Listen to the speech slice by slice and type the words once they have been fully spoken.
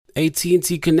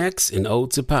AT&T connects an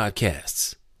ode to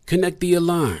podcasts. Connect the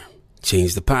alarm.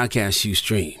 Change the podcast you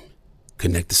stream.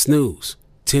 Connect the snooze.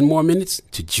 10 more minutes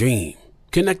to dream.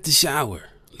 Connect the shower.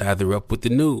 Lather up with the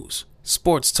news,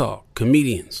 sports talk,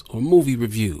 comedians, or movie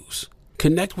reviews.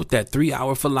 Connect with that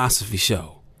 3-hour philosophy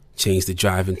show. Change the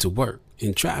drive into work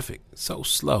in traffic so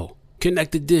slow.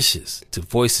 Connect the dishes to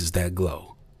voices that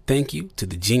glow. Thank you to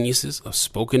the geniuses of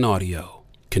spoken audio.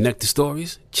 Connect the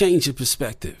stories, change your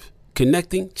perspective.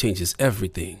 Connecting changes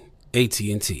everything.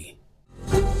 AT&T.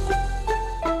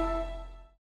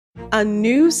 A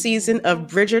new season of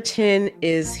Bridgerton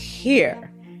is here.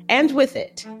 And with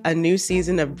it, a new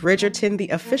season of Bridgerton, the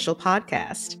official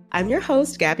podcast. I'm your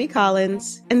host, Gabby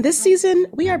Collins, and this season,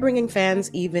 we are bringing fans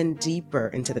even deeper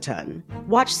into the ton.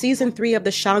 Watch season 3 of the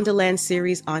Shondaland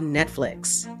series on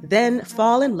Netflix. Then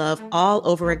fall in love all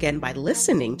over again by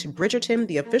listening to Bridgerton,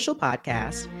 the official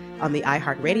podcast, on the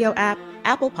iHeartRadio app,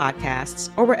 Apple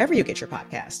Podcasts, or wherever you get your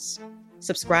podcasts.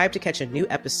 Subscribe to catch a new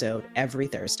episode every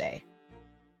Thursday.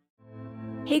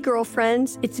 Hey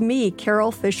girlfriends, it's me,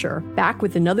 Carol Fisher, back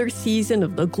with another season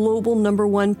of the global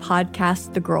 #1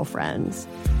 podcast, The Girlfriends.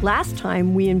 Last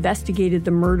time, we investigated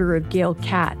the murder of Gail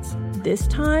Katz. This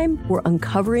time, we're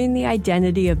uncovering the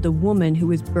identity of the woman who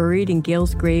was buried in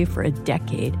Gail's grave for a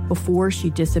decade before she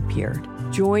disappeared.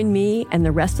 Join me and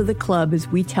the rest of the club as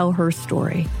we tell her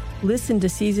story. Listen to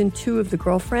Season 2 of The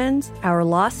Girlfriends, Our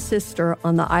Lost Sister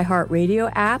on the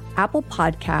iHeartRadio app, Apple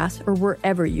Podcasts, or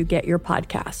wherever you get your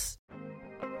podcasts.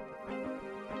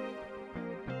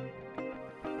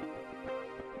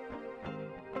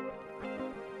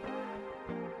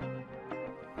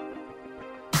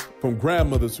 From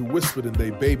grandmothers who whispered in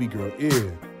their baby girl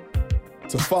ear,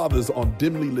 to fathers on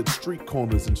dimly lit street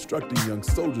corners instructing young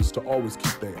soldiers to always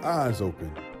keep their eyes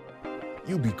open.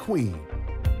 You be queen.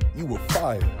 You were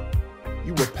fire.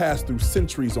 You were passed through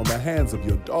centuries on the hands of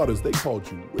your daughters. They called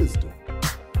you wisdom.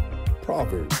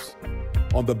 Proverbs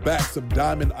on the backs of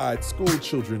diamond-eyed school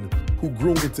children who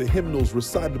grew into hymnals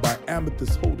recited by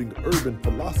amethyst-holding urban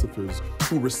philosophers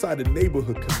who recited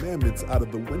neighborhood commandments out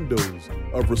of the windows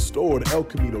of restored El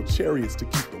Camino chariots to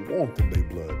keep the warmth in their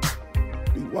blood.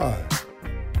 Be wise.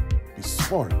 Be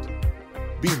smart.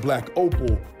 Be black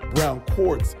opal, brown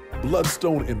quartz,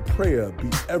 bloodstone and prayer. Be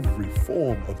every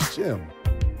form of gem.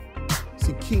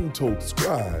 See, king told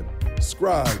scribe,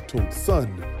 scribe told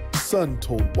son, son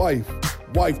told wife,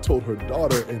 wife told her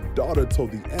daughter, and daughter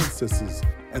told the ancestors,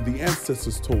 and the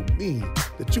ancestors told me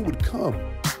that you would come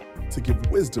to give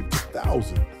wisdom to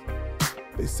thousands.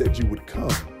 They said you would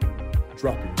come,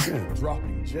 dropping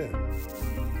gems.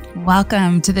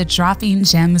 Welcome to the Dropping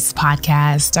Gems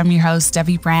podcast. I'm your host,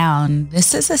 Debbie Brown.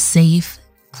 This is a safe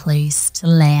place to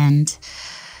land.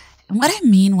 And what I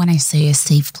mean when I say a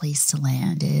safe place to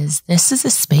land is this is a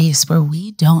space where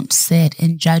we don't sit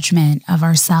in judgment of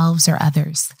ourselves or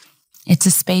others. It's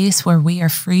a space where we are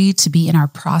free to be in our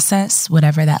process,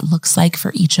 whatever that looks like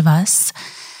for each of us.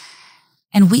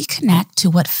 And we connect to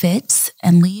what fits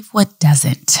and leave what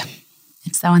doesn't.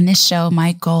 And so on this show,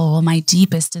 my goal, my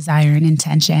deepest desire and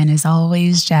intention is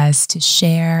always just to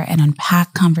share and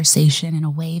unpack conversation in a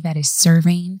way that is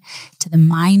serving to the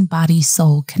mind, body,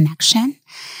 soul connection.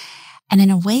 And in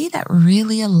a way that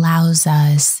really allows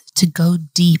us to go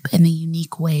deep in the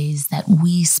unique ways that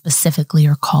we specifically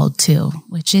are called to,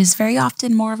 which is very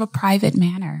often more of a private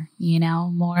manner,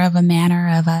 more of a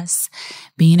manner of us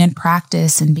being in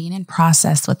practice and being in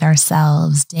process with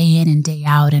ourselves day in and day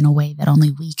out in a way that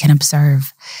only we can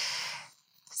observe.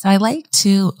 So I like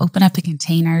to open up a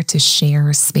container to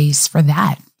share space for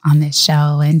that on this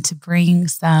show and to bring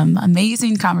some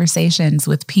amazing conversations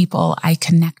with people I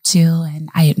connect to and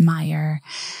I admire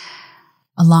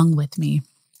along with me.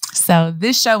 So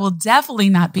this show will definitely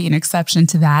not be an exception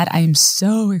to that. I am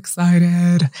so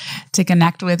excited to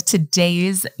connect with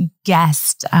today's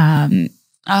guest.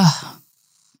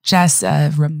 Just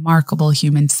a remarkable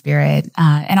human spirit.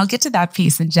 And I'll get to that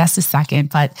piece in just a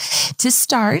second. But to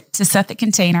start, to set the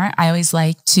container, I always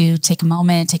like to take a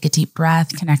moment, take a deep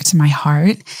breath, connect to my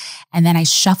heart. And then I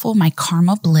shuffle my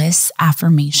Karma Bliss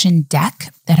affirmation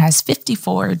deck that has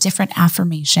 54 different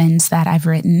affirmations that I've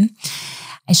written.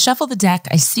 I shuffle the deck,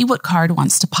 I see what card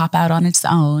wants to pop out on its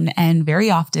own, and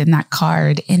very often that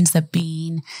card ends up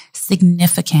being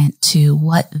significant to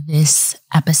what this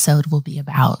episode will be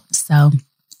about. So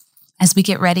as we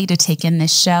get ready to take in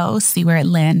this show, see where it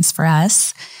lands for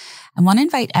us, I want to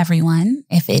invite everyone,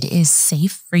 if it is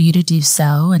safe for you to do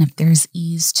so, and if there's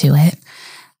ease to it,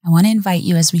 I want to invite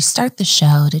you as we start the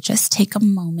show to just take a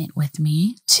moment with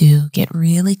me to get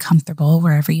really comfortable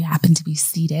wherever you happen to be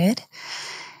seated.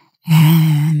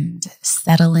 And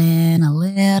settle in a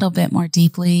little bit more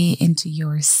deeply into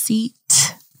your seat.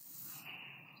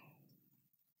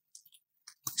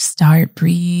 Start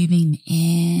breathing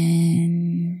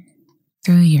in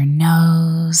through your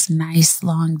nose. Nice,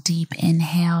 long, deep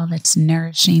inhale that's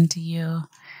nourishing to you.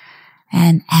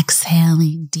 And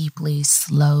exhaling deeply,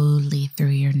 slowly through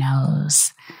your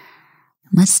nose.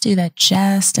 Let's do that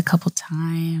just a couple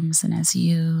times. And as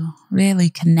you really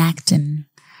connect and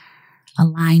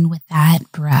align with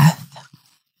that breath,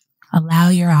 allow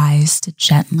your eyes to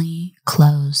gently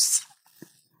close.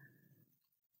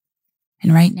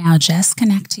 And right now, just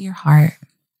connect to your heart.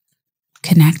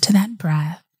 Connect to that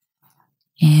breath,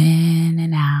 in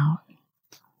and out.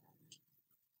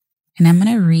 And I'm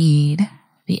going to read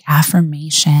the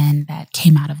affirmation that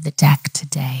came out of the deck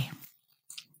today.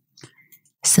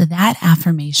 So that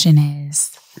affirmation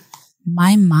is,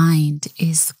 my mind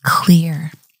is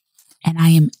clear and I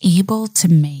am able to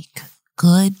make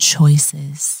good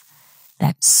choices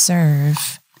that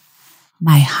serve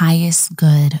my highest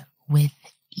good with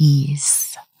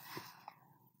ease.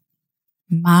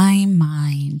 My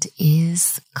mind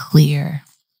is clear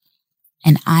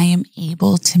and I am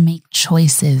able to make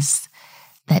choices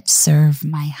that serve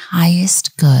my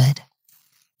highest good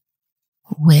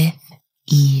with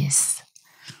ease.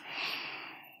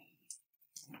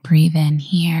 Breathe in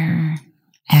here,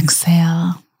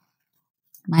 exhale.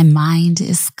 My mind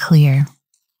is clear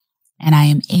and I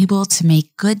am able to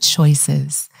make good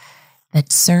choices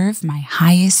that serve my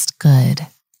highest good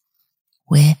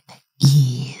with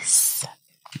ease.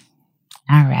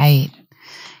 All right.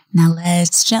 Now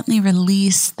let's gently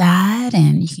release that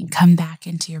and you can come back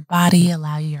into your body.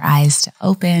 Allow your eyes to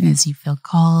open as you feel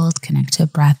called. Connect to a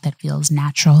breath that feels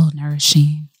natural,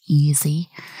 nourishing, easy.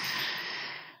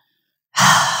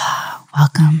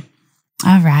 Welcome.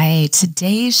 All right.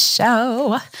 Today's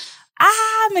show,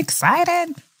 I'm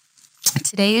excited.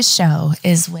 Today's show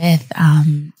is with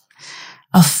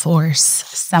a force,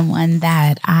 someone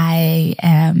that I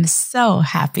am so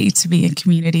happy to be in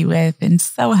community with and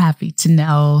so happy to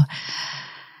know.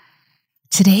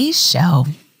 Today's show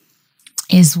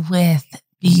is with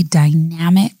the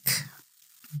dynamic,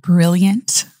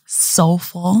 brilliant,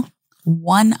 soulful,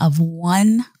 one of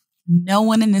one. No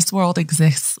one in this world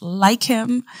exists like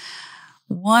him.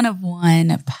 One of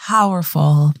one,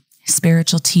 powerful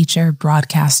spiritual teacher,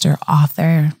 broadcaster,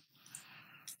 author,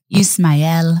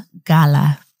 Ismael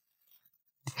Gala.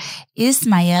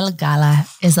 Ismael Gala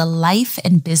is a life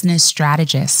and business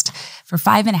strategist. For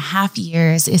 5.5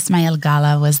 years, Ismael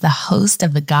Gala was the host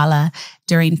of the gala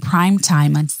during prime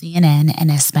time on CNN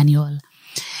and Espanol.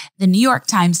 The New York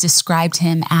Times described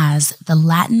him as the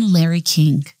Latin Larry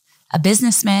King, a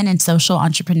businessman and social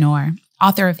entrepreneur,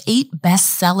 author of 8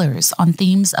 bestsellers on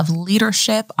themes of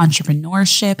leadership,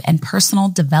 entrepreneurship, and personal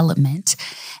development,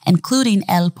 including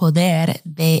El Poder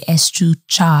de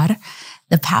Escuchar,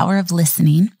 The Power of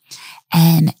Listening,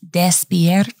 and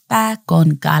Despierta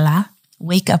con Gala,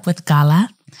 Wake Up with Gala.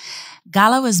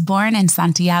 Gala was born in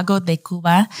Santiago de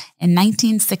Cuba in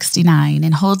 1969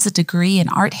 and holds a degree in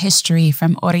art history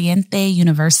from Oriente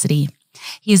University.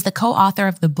 He is the co-author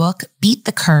of the book Beat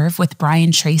the Curve with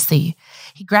Brian Tracy.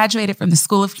 He graduated from the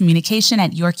School of Communication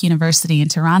at York University in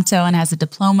Toronto and has a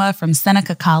diploma from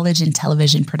Seneca College in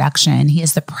television production. He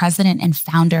is the president and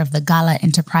founder of the Gala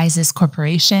Enterprises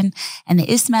Corporation and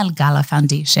the Ismael Gala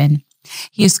Foundation.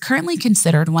 He is currently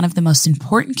considered one of the most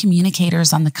important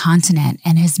communicators on the continent,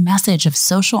 and his message of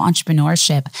social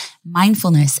entrepreneurship,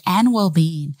 mindfulness, and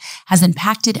well-being has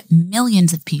impacted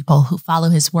millions of people who follow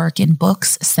his work in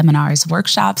books, seminars,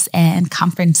 workshops, and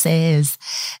conferences.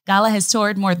 Gala has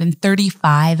toured more than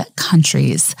 35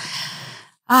 countries.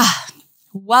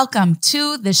 Welcome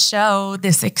to the show,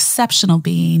 this exceptional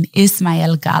being,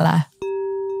 Ismael Gala.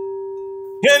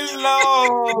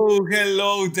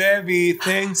 Hello, Debbie.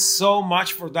 Thanks so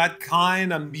much for that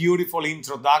kind and beautiful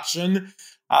introduction.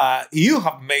 You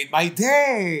have made my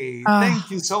day.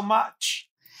 Thank you so much.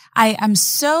 I am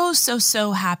so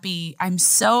happy. I'm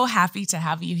so happy to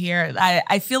have you here.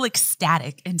 I feel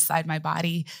ecstatic inside my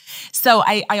body. So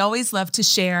I always love to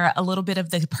share a little bit of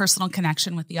the personal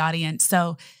connection with the audience.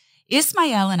 So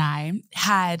Ismael and I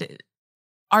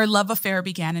our love affair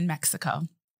began in Mexico.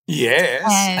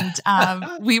 Yes. And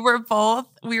we were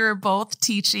both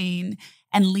teaching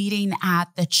and leading at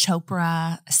the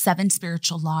Chopra 7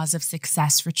 Spiritual Laws of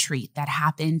Success retreat that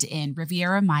happened in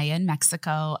Riviera Maya in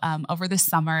Mexico over the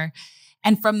summer.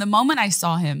 And from the moment I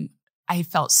saw him, I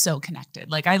felt so connected.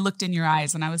 Like I looked in your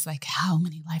eyes and I was like, how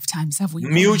many lifetimes have we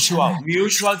known each other?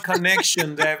 Mutual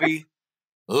connection, Debbie.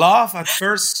 Love at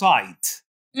first sight.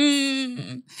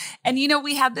 Mm. And,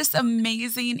 we had this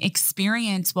amazing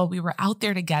experience while we were out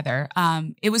there together.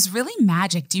 It was really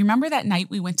magic. Do you remember that night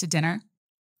we went to dinner?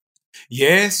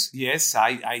 Yes,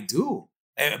 I do.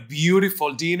 A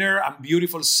beautiful dinner and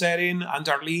beautiful setting, and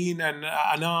Darlene and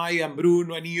I and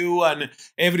Bruno and you and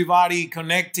everybody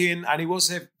connecting, and it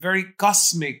was a very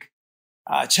cosmic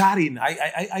chatting.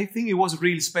 I think it was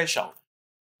really special.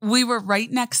 We were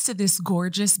right next to this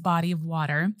gorgeous body of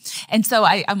water. And so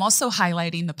I'm also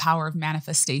highlighting the power of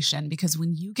manifestation, because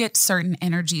when you get certain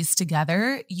energies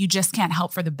together, you just can't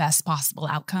help for the best possible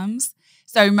outcomes.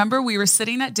 So I remember we were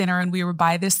sitting at dinner and we were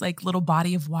by this like little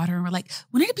body of water, and we're like,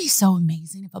 wouldn't it be so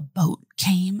amazing if a boat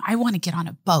came? I want to get on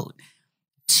a boat.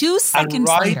 2 seconds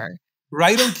later.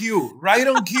 Right on cue.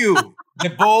 The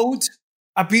boat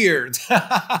appeared.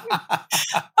 A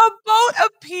boat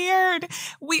appeared.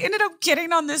 We ended up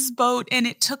getting on this boat, and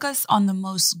it took us on the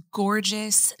most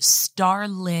gorgeous,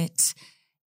 starlit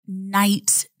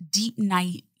night, deep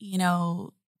night,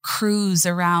 cruise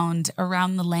around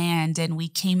the land. And we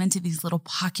came into these little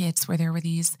pockets where there were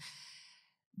these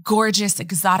gorgeous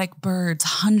exotic birds,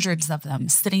 hundreds of them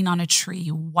sitting on a tree,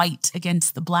 white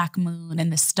against the black moon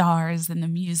and the stars and the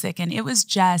music. And it was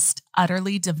just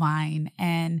utterly divine.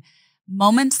 And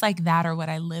moments like that are what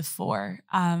I live for.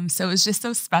 So it was just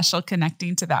so special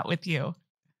connecting to that with you.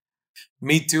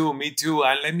 Me too.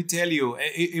 And let me tell you,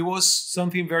 it was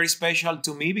something very special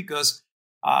to me because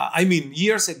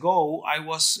years ago, I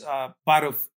was part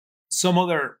of some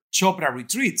other Chopra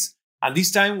retreats. And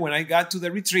this time when I got to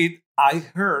the retreat, I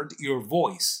heard your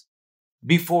voice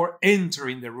before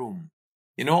entering the room.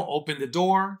 Open the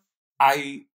door.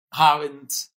 I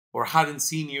hadn't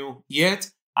seen you yet.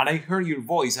 And I heard your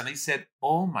voice and I said,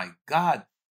 oh my God,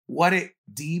 what a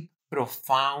deep,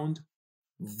 profound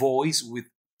voice with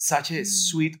such a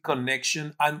sweet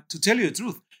connection. And to tell you the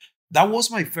truth, that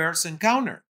was my first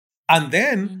encounter. And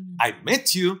then I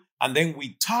met you, and then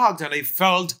we talked, and I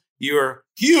felt your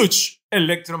huge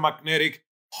electromagnetic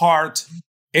heart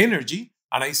energy.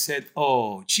 And I said,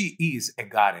 oh, she is a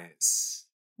goddess.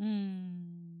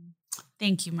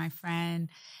 Thank you, my friend.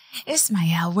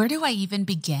 Ismael, where do I even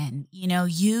begin?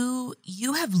 You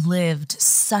have lived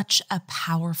such a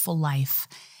powerful life.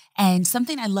 And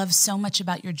something I love so much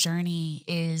about your journey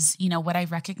is, what I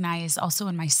recognize also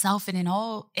in myself and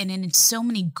in so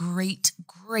many great,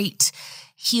 great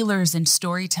healers and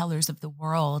storytellers of the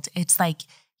world. It's like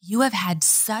you have had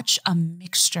such a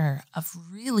mixture of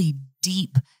really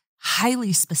deep,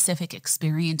 highly specific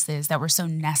experiences that were so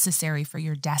necessary for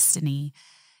your destiny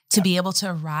to be able to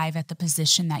arrive at the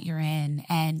position that you're in.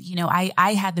 And,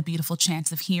 I had the beautiful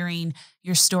chance of hearing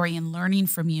your story and learning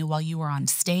from you while you were on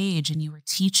stage and you were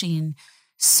teaching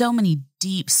so many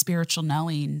deep spiritual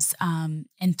knowings,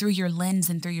 and through your lens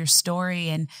and through your story.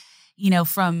 And,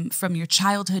 from your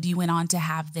childhood, you went on to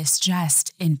have this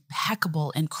just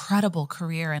impeccable, incredible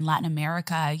career in Latin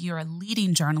America. You're a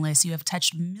leading journalist. You have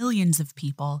touched millions of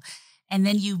people. And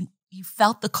then you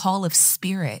felt the call of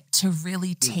spirit to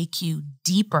really take you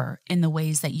deeper in the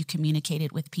ways that you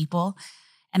communicated with people,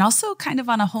 and also kind of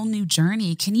on a whole new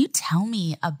journey. Can you tell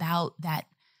me about that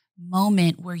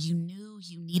moment where you knew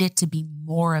you needed to be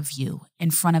more of you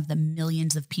in front of the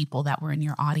millions of people that were in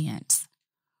your audience?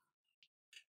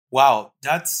 Wow,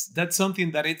 that's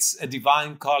something that it's a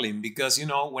divine calling, because,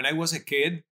 when I was a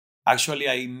kid, actually,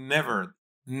 I never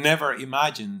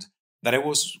imagined that I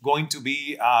was going to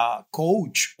be a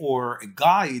coach or a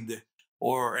guide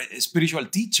or a spiritual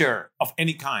teacher of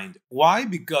any kind. Why?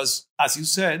 Because, as you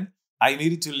said, I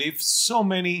needed to live so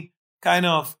many kind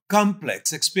of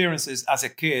complex experiences as a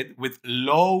kid with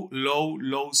low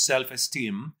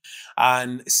self-esteem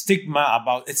and stigma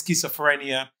about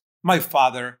schizophrenia. My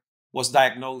father was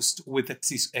diagnosed with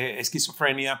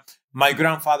schizophrenia. My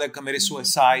grandfather committed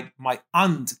suicide. My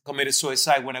aunt committed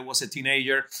suicide when I was a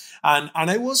teenager. And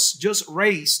I was just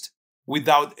raised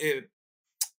without a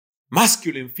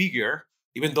masculine figure,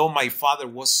 even though my father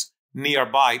was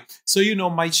nearby. So,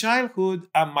 my childhood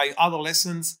and my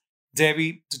adolescence,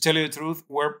 Debbie, to tell you the truth,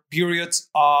 were periods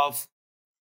of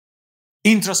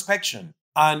introspection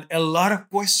and a lot of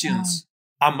questions.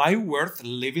 Am I worth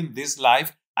living this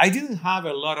life? I didn't have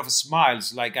a lot of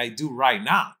smiles like I do right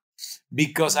now,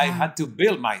 because I had to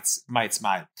build my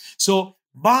smile. So,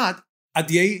 but at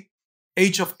the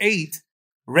age of 8,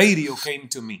 radio came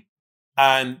to me.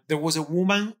 And there was a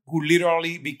woman who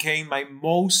literally became my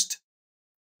most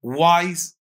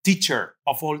wise teacher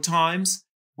of all times,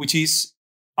 which is,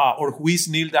 who is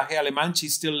Nilda G. Aleman. She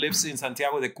still lives in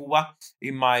Santiago de Cuba,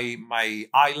 in my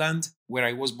island where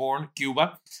I was born,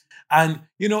 Cuba. And,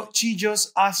 she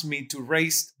just asked me to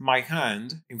raise my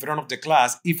hand in front of the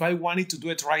class if I wanted to do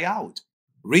a tryout.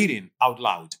 reading out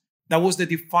loud. That was the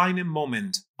defining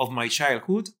moment of my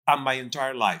childhood and my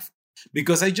entire life.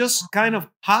 Because I just kind of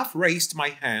half raised my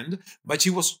hand, but she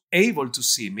was able to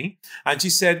see me. And she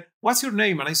said, "What's your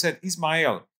name?" And I said,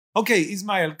 "Ismael." "Okay,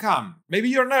 Ismael, come. Maybe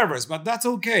you're nervous, but that's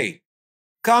okay.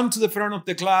 Come to the front of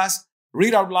the class,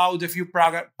 read out loud a few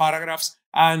paragraphs,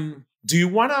 and do you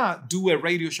want to do a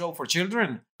radio show for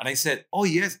children?" And I said, "Oh,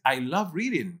 yes, I love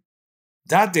reading."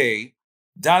 That day,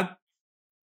 that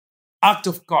act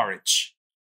of courage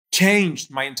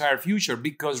changed my entire future,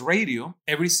 because radio,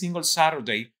 every single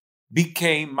Saturday,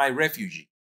 became my refuge.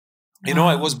 You know,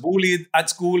 I was bullied at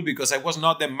school because I was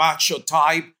not the macho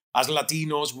type. As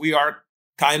Latinos, we are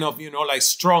kind of, like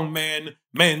strong men.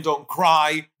 Men don't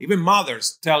cry. Even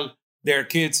mothers tell their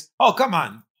kids, "Oh, come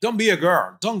on, don't be a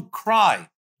girl. Don't cry.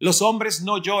 Los hombres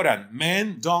no lloran.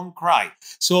 Men don't cry."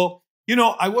 So,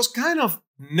 I was kind of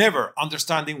never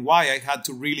understanding why I had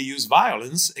to really use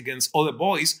violence against other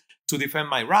boys to defend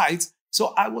my rights.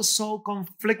 So I was so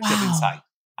conflicted inside.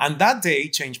 And that day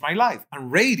changed my life.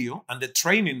 And radio and the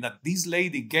training that this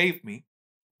lady gave me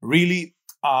really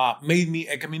made me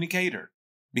a communicator,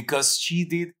 because she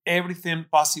did everything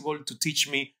possible to teach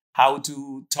me how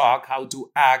to talk, how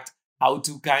to act, how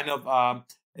to kind of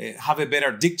have a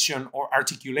better diction or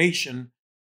articulation,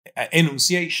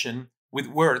 enunciation with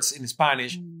words in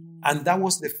Spanish. And that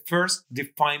was the first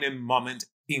defining moment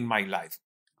in my life.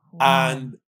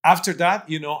 And after that,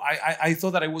 I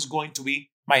thought that I was going to be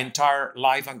my entire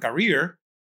life and career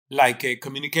like a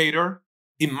communicator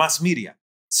in mass media.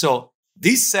 So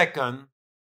this second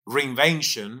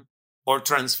reinvention or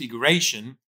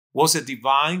transfiguration was a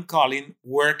divine calling,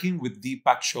 working with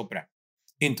Deepak Chopra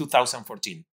in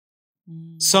 2014.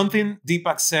 Something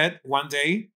Deepak said one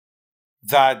day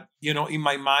that, in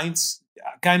my mind,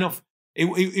 kind of,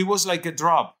 it was like a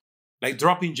drop, like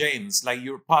dropping gems, like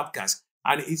your podcast.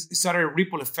 And it started a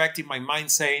ripple effect in my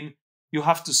mind saying, you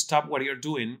have to stop what you're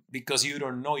doing because you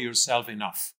don't know yourself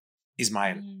enough,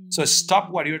 Ismael. So stop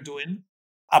what you're doing,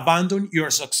 abandon your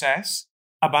success,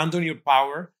 abandon your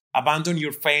power, abandon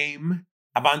your fame,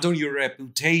 abandon your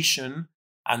reputation,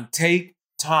 and take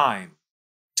time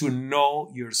to know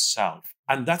yourself.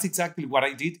 And that's exactly what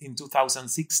I did in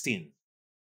 2016.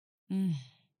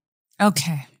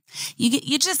 Okay.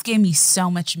 You just gave me so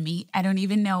much meat. I don't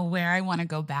even know where I want to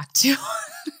go back to.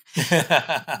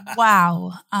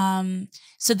 Wow.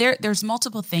 So there's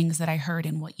multiple things that I heard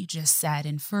in what you just said.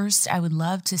 And first, I would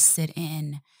love to sit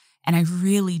in, and I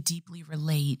really deeply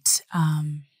relate.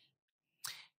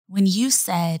 When you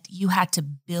said you had to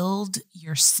build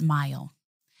your smile,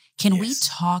 can we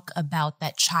talk about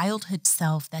that childhood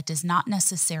self that does not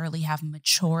necessarily have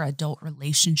mature adult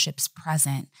relationships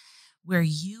present, where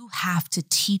you have to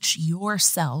teach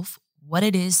yourself what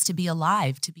it is to be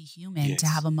alive, to be human, to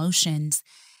have emotions,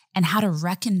 and how to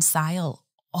reconcile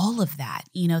all of that,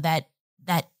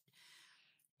 that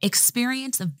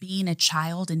experience of being a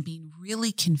child and being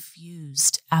really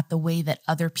confused at the way that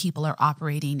other people are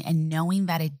operating and knowing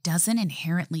that it doesn't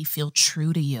inherently feel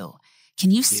true to you. Can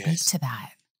you speak to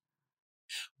that?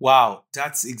 Wow,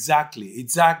 that's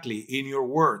exactly in your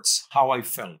words how I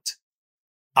felt.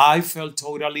 I felt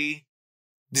totally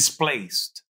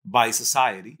displaced by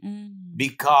society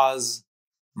because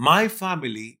my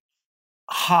family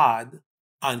had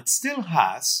and still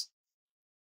has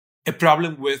a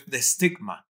problem with the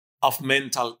stigma of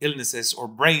mental illnesses or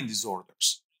brain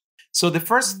disorders. So the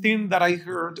first thing that I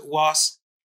heard was,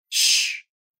 shh,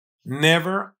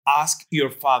 never ask your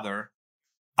father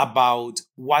about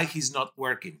why he's not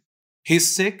working.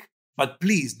 He's sick, but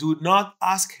please do not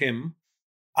ask him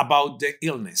about the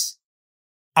illness.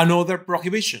 Another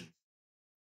prohibition.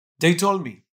 They told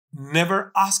me,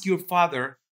 never ask your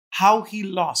father how he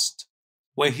lost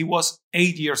when he was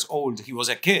 8 years old. He was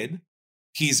a kid,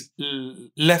 his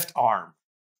left arm.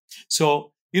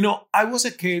 So, I was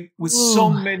a kid with so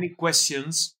many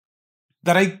questions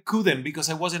that I couldn't because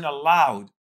I wasn't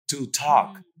allowed to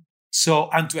talk.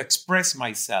 And to express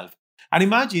myself. And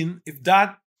imagine if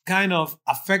that kind of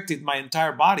affected my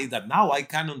entire body, that now I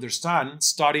can understand,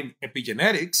 studying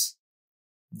epigenetics,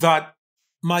 that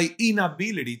my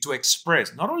inability to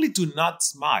express, not only to not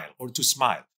smile or to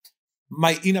smile,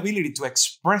 my inability to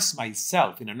express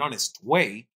myself in an honest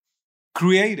way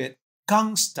created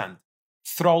constant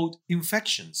throat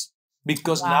infections.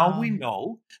 Because now we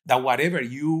know that whatever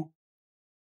you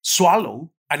swallow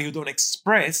and you don't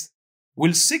express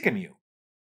will sicken you.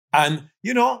 And,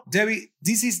 Debbie,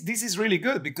 this is really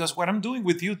good, because what I'm doing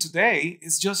with you today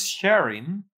is just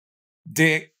sharing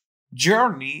the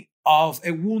journey of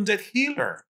a wounded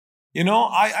healer.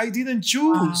 I didn't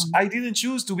choose. I didn't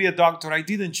choose to be a doctor. I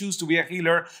didn't choose to be a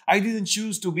healer. I didn't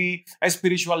choose to be a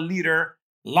spiritual leader.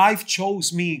 Life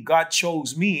chose me. God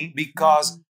chose me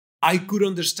because I could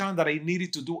understand that I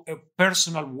needed to do a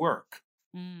personal work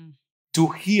to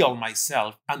heal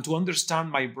myself and to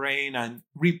understand my brain and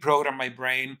reprogram my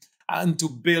brain and to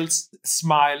build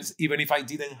smiles, even if I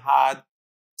didn't have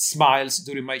smiles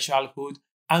during my childhood,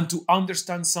 and to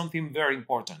understand something very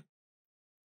important.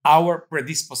 Our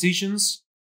predispositions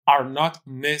are not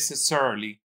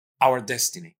necessarily our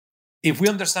destiny. If we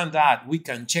understand that, we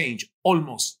can change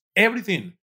almost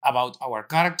everything about our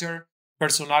character,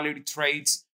 personality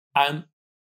traits, and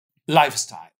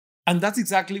lifestyle. And that's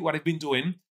exactly what I've been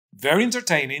doing. Very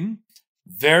entertaining,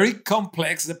 very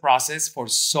complex, the process for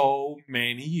so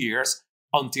many years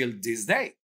until this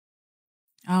day.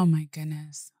 Oh my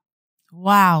goodness.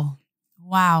 Wow.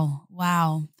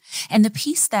 And the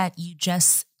piece that you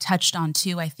just touched on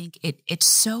too, I think it's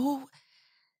so,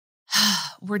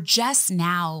 we're just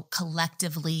now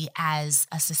collectively as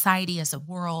a society, as a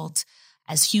world,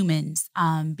 as humans,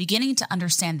 beginning to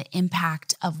understand the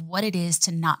impact of what it is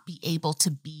to not be able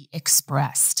to be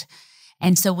expressed.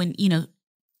 And so when,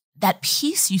 that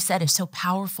piece you said is so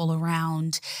powerful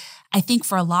around, I think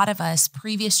for a lot of us,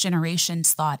 previous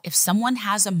generations thought if someone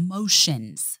has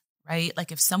emotions, right?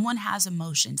 Like if someone has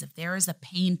emotions, if there is a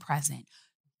pain present,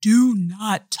 do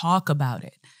not talk about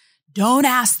it. Don't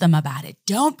ask them about it.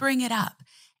 Don't bring it up.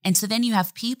 And so then you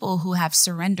have people who have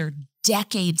surrendered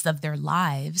decades of their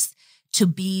lives to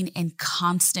being in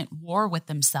constant war with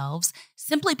themselves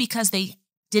simply because they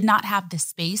did not have the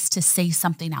space to say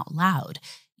something out loud.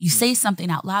 You say something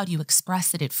out loud, you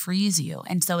express it, it frees you.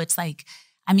 And so it's like,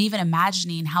 I'm even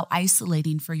imagining how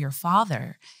isolating for your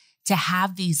father to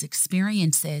have these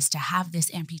experiences, to have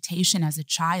this amputation as a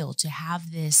child, to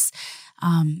have this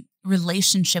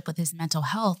relationship with his mental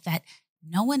health that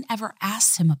no one ever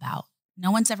asks him about.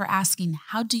 No one's ever asking,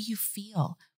 how do you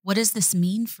feel? What does this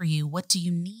mean for you? What do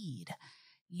you need?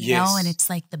 You know, and it's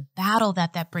like the battle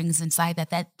that brings inside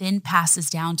that then passes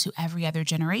down to every other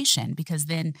generation, because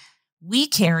then we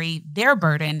carry their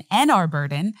burden and our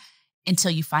burden until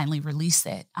you finally release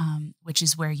it, which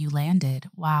is where you landed.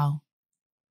 Wow.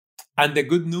 And the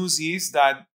good news is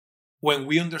that when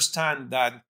we understand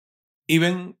that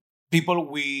even people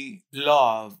we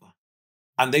love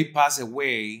and they pass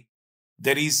away,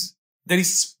 there is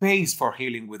space for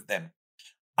healing with them.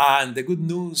 And the good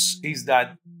news is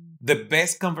that the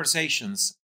best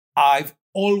conversations I've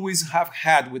always have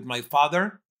had with my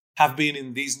father have been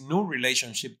in this new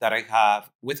relationship that I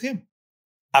have with him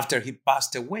after he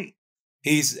passed away.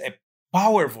 He's a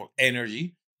powerful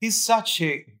energy. He's such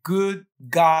a good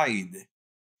guide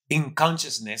in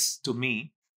consciousness to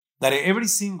me that every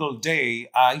single day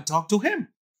I talk to him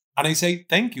and I say,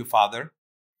 thank you, Father.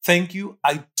 Thank you.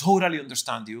 I totally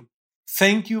understand you.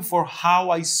 Thank you for how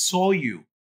I saw you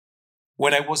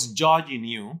when I was judging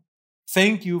you.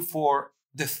 Thank you for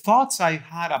the thoughts I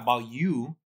had about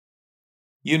you,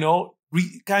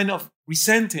 kind of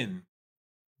resenting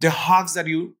the hugs that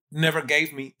you never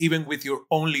gave me, even with your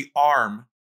only arm,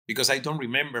 because I don't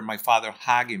remember my father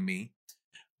hugging me.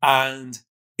 And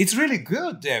it's really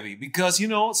good, Debbie, because,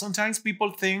 sometimes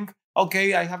people think,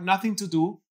 okay, I have nothing to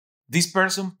do. This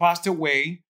person passed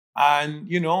away and,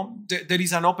 there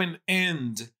is an open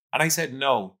end. And I said,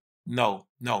 no.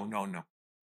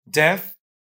 Death,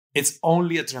 it's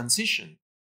only a transition.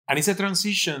 And it's a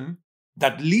transition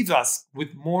that leaves us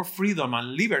with more freedom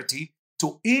and liberty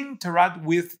to interact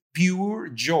with pure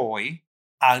joy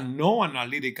and no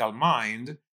analytical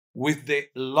mind with the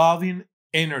loving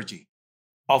energy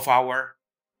of our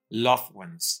loved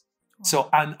ones. Wow. So,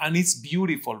 and it's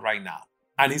beautiful right now.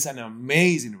 And it's an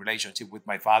amazing relationship with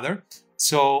my father.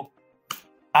 So,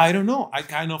 I don't know.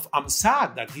 I'm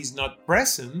sad that he's not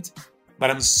present,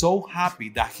 but I'm so happy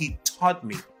that he taught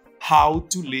me how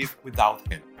to live without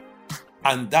him.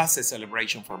 And that's a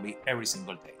celebration for me every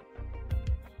single day.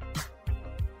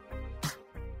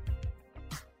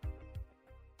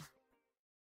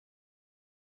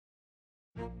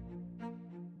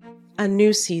 A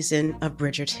new season of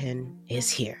Bridgerton is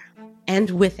here. And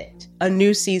with it, a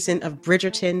new season of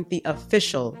Bridgerton, the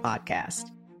official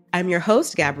podcast. I'm your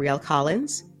host, Gabrielle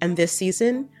Collins, and this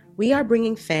season, we are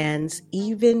bringing fans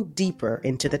even deeper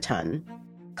into the ton.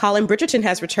 Colin Bridgerton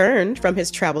has returned from his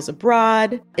travels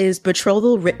abroad. Is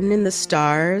betrothal written in the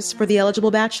stars for the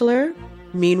eligible bachelor?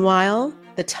 Meanwhile,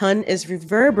 the ton is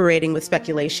reverberating with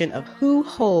speculation of who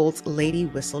holds Lady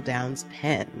Whistledown's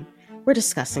pen. We're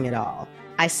discussing it all.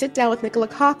 I sit down with Nicola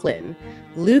Coughlan,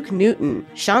 Luke Newton,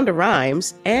 Shonda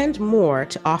Rhimes, and more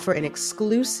to offer an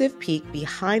exclusive peek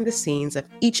behind the scenes of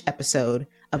each episode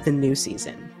of the new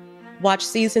season. Watch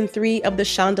season 3 of the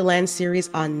Shondaland series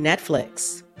on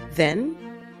Netflix. Then,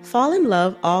 fall in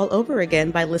love all over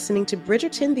again by listening to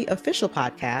Bridgerton, the official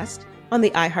podcast, on the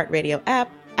iHeartRadio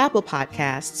app, Apple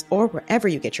Podcasts, or wherever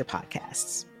you get your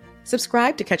podcasts.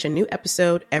 Subscribe to catch a new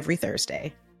episode every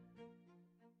Thursday.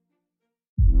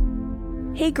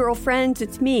 Hey, girlfriends,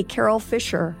 it's me, Carol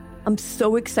Fisher. I'm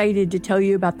so excited to tell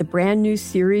you about the brand new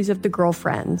series of The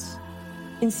Girlfriends.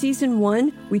 In season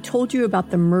 1, we told you about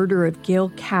the murder of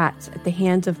Gail Katz at the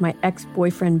hands of my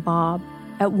ex-boyfriend, Bob.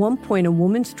 At one point, a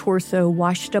woman's torso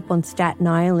washed up on Staten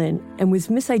Island and was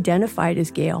misidentified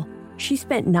as Gail. She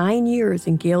spent 9 years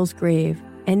in Gail's grave,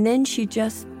 and then she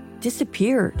just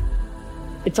disappeared.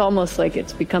 It's almost like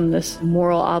it's become this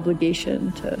moral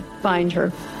obligation to find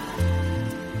her.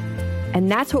 And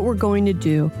that's what we're going to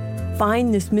do.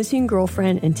 Find this missing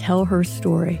girlfriend and tell her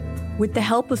story. With the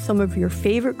help of some of your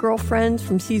favorite girlfriends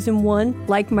from season 1,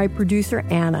 like my producer,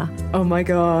 Anna. Oh my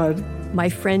God. My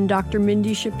friend, Dr.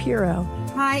 Mindy Shapiro.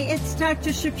 Hi, it's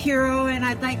Dr. Shapiro, and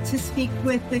I'd like to speak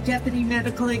with the deputy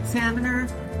medical examiner.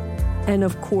 And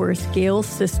of course, Gail's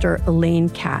sister, Elaine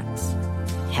Katz.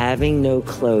 Having no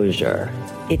closure,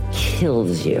 it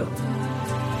kills you.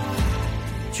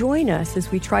 Join us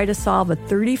as we try to solve a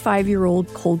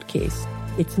 35-year-old cold case.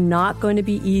 It's not going to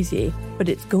be easy, but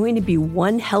it's going to be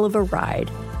one hell of a ride.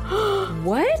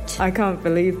 What? I can't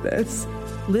believe this.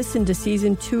 Listen to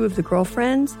season 2 of The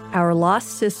Girlfriends, Our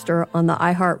Lost Sister on the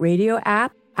iHeartRadio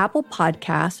app, Apple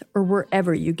Podcasts, or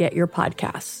wherever you get your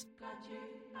podcasts.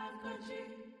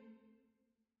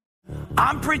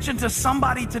 I'm preaching to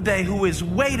somebody today who is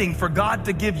waiting for God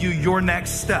to give you your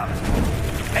next step.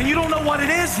 And you don't know what it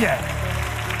is yet.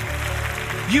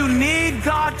 You need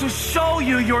God to show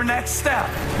you your next step.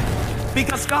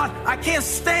 Because God, I can't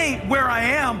stay where I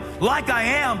am, like I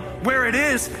am, where it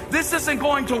is. This isn't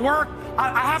going to work.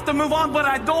 I have to move on, but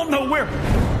I don't know where.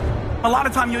 A lot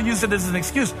of time you'll use it as an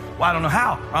excuse. Well, I don't know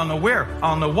how. I don't know where. I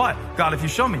don't know what. God, if you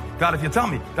show me. God, if you tell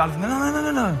me. God, if...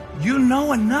 No. You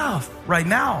know enough right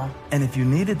now. And if you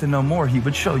needed to know more, he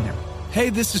would show you. Hey,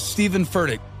 this is Stephen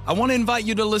Furtick. I want to invite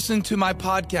you to listen to my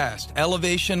podcast,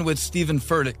 Elevation with Stephen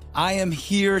Furtick. I am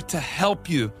here to help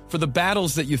you for the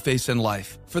battles that you face in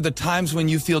life, for the times when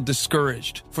you feel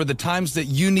discouraged, for the times that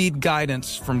you need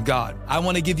guidance from God. I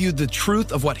want to give you the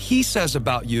truth of what he says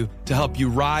about you to help you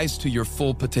rise to your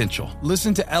full potential.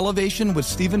 Listen to Elevation with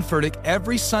Stephen Furtick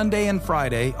every Sunday and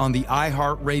Friday on the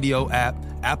iHeartRadio app,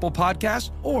 Apple Podcasts,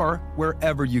 or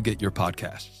wherever you get your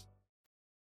podcasts.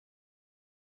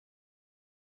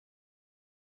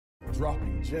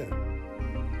 Dropping Gem.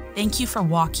 Thank you for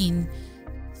walking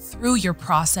through your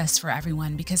process for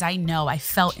everyone, because I know I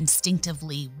felt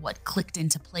instinctively what clicked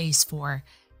into place for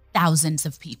thousands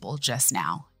of people just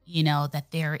now. You know,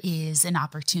 that there is an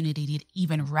opportunity to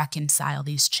even reconcile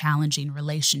these challenging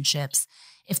relationships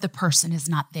if the person is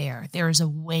not there. There is a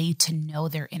way to know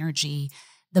their energy,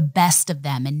 the best of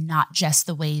them, and not just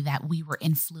the way that we were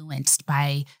influenced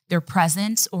by their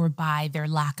presence or by their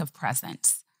lack of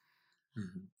presence.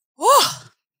 Mm-hmm.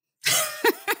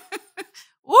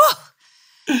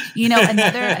 You know,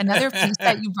 another piece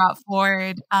that you brought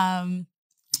forward. I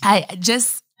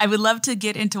would love to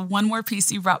get into one more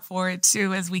piece you brought forward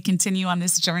too, as we continue on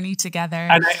this journey together.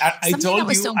 And I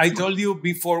told you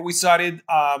before we started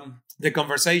the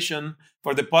conversation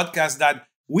for the podcast that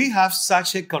we have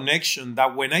such a connection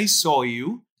that when I saw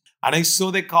you and I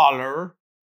saw the color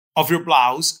of your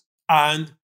blouse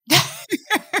and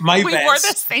my we vest, wore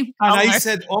the same color. And I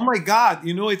said, oh my God,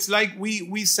 you know, it's like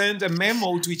we sent a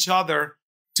memo to each other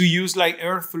to use like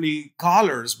earthly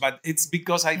colors, but it's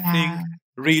because I think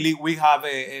really we have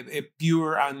a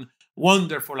pure and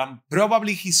wonderful and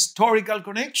probably historical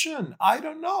connection. I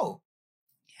don't know.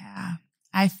 Yeah,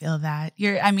 I feel that.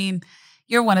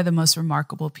 You're one of the most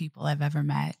remarkable people I've ever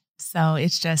met. So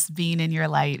it's just being in your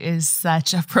light is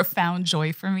such a profound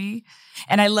joy for me.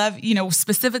 And I love, you know,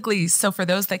 specifically, so for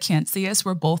those that can't see us,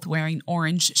 we're both wearing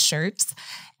orange shirts,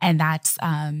 and that's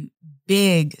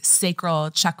big sacral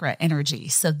chakra energy.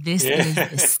 So this is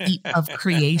the seat of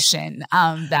creation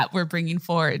that we're bringing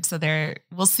forward. So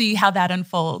we'll see how that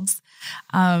unfolds.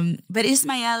 But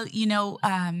Ismael, you know,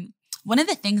 one of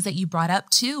the things that you brought up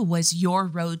too was your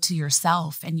road to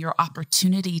yourself and your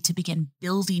opportunity to begin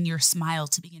building your smile,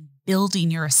 to begin building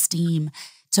your esteem,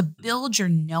 to build your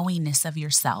knowingness of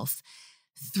yourself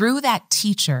through that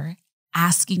teacher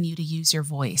asking you to use your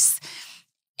voice.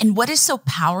 And what is so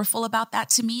powerful about that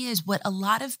to me is what a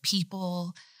lot of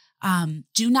people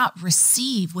do not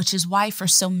receive, which is why for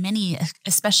so many,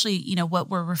 especially, you know, what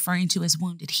we're referring to as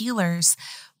wounded healers,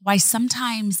 why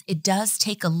sometimes it does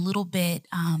take a little bit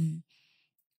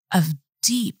of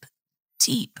deep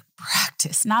deep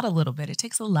practice, not a little bit. It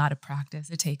takes a lot of practice.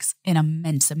 It takes an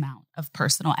immense amount of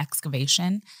personal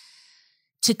excavation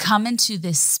to come into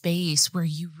this space where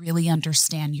you really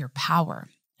understand your power.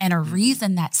 And a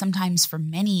reason that sometimes for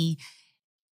many,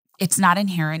 it's not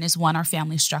inherent is one, our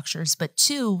family structures, but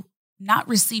two, not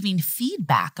receiving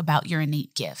feedback about your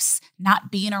innate gifts,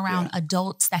 not being around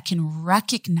adults that can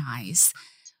recognize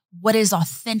what is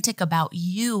authentic about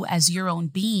you as your own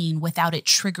being without it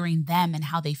triggering them and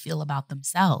how they feel about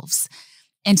themselves.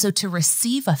 And so to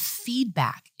receive a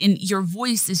feedback, and your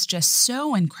voice is just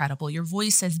so incredible. Your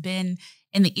voice has been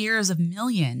in the ears of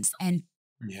millions, and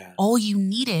all you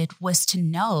needed was to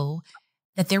know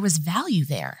that there was value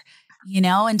there.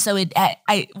 And so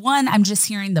I'm just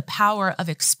hearing the power of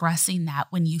expressing that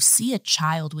when you see a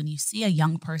child, when you see a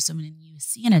young person, when you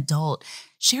see an adult,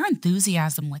 share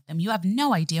enthusiasm with them. You have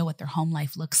no idea what their home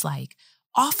life looks like.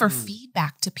 Offer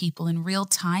feedback to people in real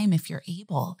time, if you're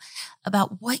able,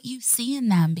 about what you see in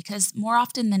them, because more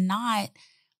often than not,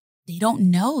 they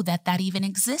don't know that even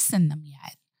exists in them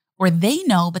yet, or they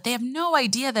know, but they have no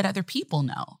idea that other people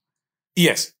know.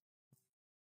 Yes.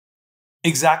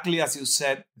 Exactly as you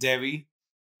said, Debbie.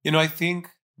 I think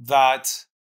that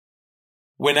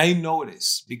when I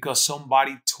notice, because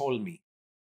somebody told me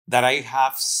that I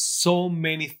have so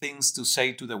many things to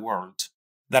say to the world,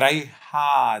 that I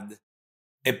had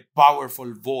a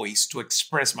powerful voice to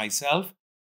express myself,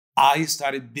 I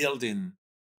started building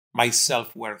my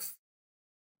self-worth.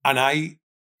 And I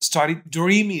started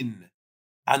dreaming.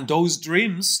 And those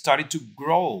dreams started to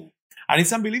grow. And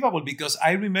it's unbelievable because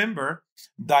I remember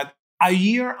that a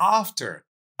year after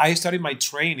I started my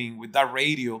training with that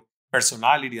radio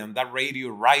personality and that radio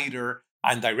writer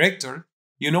and director,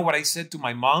 you know what I said to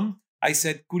my mom? I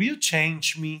said, could you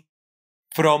change me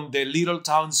from the little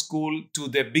town school to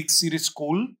the big city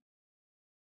school?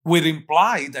 Would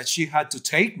imply that she had to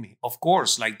take me, of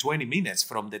course, like 20 minutes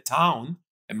from the town,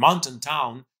 a mountain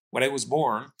town where I was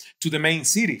born, to the main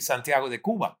city, Santiago de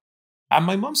Cuba. And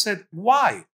my mom said,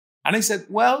 why? And I said,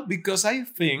 well, because I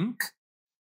think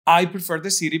I prefer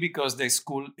the city because the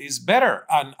school is better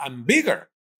and bigger.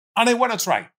 And I want to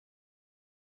try.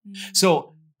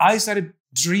 So I started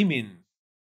dreaming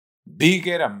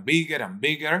bigger and bigger and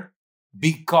bigger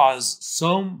because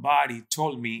somebody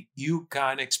told me you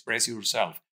can express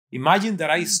yourself. Imagine that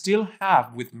I still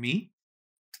have with me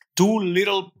 2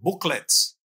 little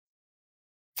booklets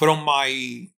from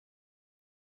my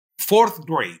 4th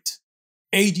grade,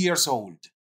 8 years old.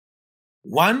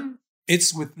 One,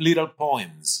 it's with little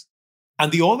poems.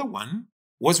 And the other one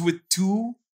was with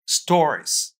 2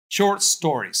 stories, short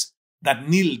stories that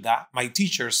Nilda, my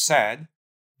teacher, said,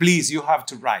 please, you have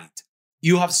to write.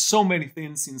 You have so many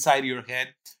things inside your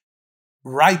head.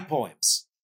 Write poems.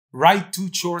 Write 2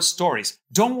 short stories.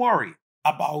 Don't worry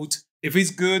about if it's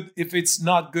good, if it's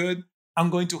not good. I'm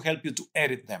going to help you to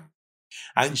edit them.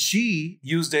 And she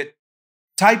used a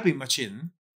typing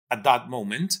machine at that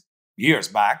moment, years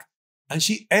back, and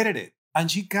she edited.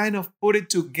 And she kind of put it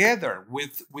together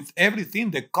with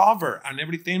everything, the cover and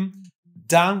everything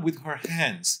done with her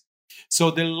hands.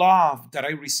 So the love that I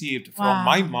received from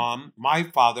my mom, my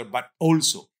father, but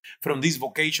also from this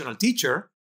vocational teacher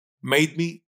made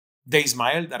me the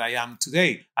Ismael that I am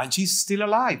today. And she's still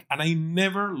alive. And I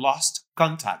never lost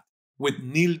contact with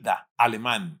Nilda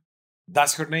Aleman.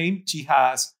 That's her name. She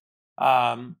has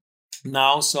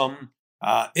now some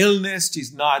illness.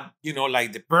 She's not,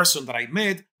 like the person that I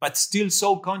met, but still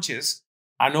so conscious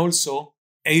and also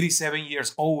 87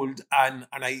 years old. And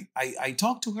I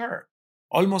talk to her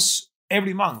almost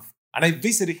every month. And I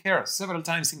visited her several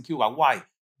times in Cuba. Why?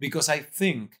 Because I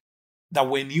think that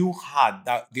when you had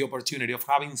the opportunity of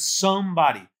having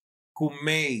somebody who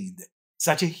made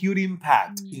such a huge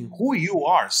impact in who you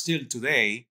are still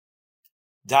today,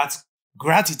 that's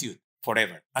gratitude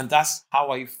forever. And that's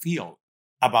how I feel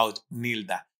about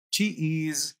Nilda.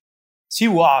 She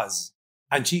was,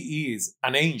 and she is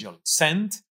an angel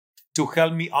sent to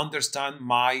help me understand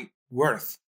my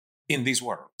worth in this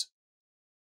world.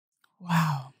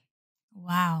 Wow.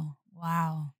 Wow.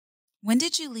 Wow. When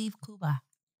did you leave Cuba?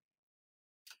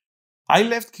 I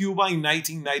left Cuba in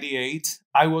 1998.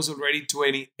 I was already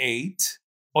 28,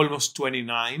 almost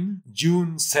 29,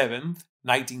 June 7th,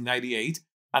 1998.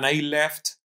 And I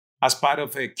left as part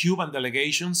of a Cuban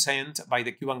delegation sent by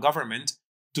the Cuban government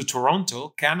to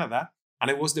Toronto, Canada.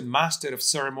 And I was the master of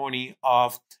ceremony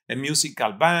of a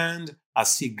musical band, a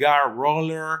cigar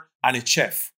roller, and a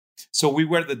chef. So we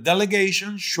were the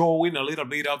delegation showing a little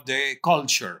bit of the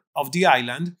culture of the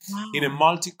island in a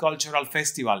multicultural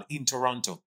festival in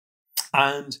Toronto.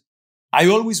 And I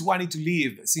always wanted to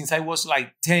live since I was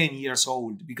like 10 years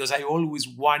old, because I always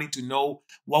wanted to know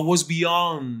what was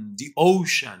beyond the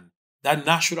ocean, that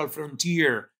natural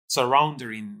frontier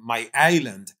surrounding my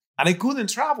island. And I couldn't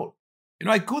travel.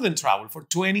 I couldn't travel for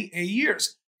 28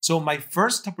 years. So my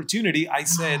first opportunity, I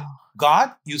said,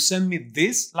 God, you send me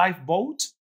this lifeboat,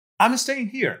 I'm staying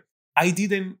here. I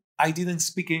didn't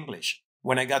speak English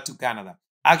when I got to Canada.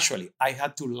 Actually, I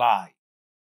had to lie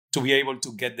to be able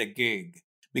to get the gig,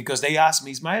 because they asked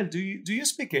me, Ismael, do you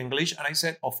speak English? And I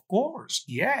said, of course,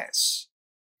 yes.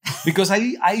 Because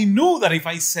I knew that if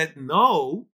I said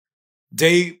no,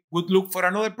 they would look for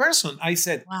another person. I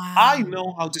said, wow. I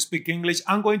know how to speak English.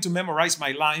 I'm going to memorize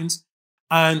my lines.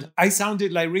 And I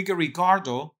sounded like Ricky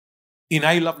Ricardo in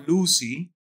I Love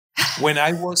Lucy when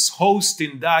I was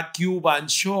hosting that Cuban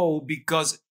show,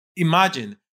 because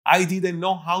imagine, I didn't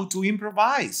know how to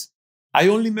improvise. I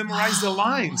only memorized the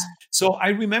lines. So I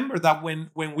remember that when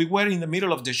we were in the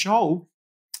middle of the show,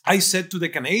 I said to the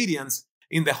Canadians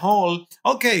in the hall,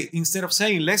 okay, instead of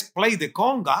saying, let's play the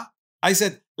conga, I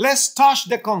said, let's touch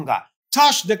the conga,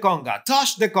 touch the conga,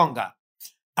 touch the conga.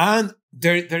 And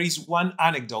there is one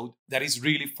anecdote that is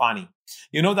really funny.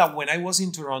 You know that when I was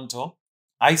in Toronto,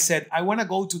 I said, I want to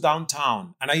go to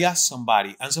downtown. And I asked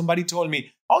somebody, and somebody told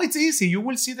me, oh, it's easy. You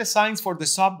will see the signs for the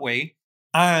subway,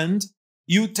 and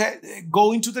you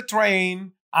go into the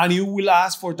train, and you will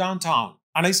ask for downtown.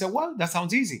 And I said, well, that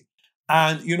sounds easy.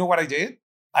 And you know what I did?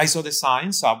 I saw the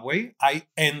sign, subway. I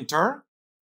enter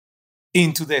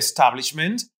into the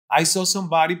establishment. I saw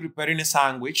somebody preparing a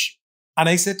sandwich. And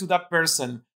I said to that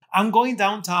person, I'm going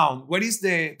downtown. Where is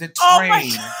the train?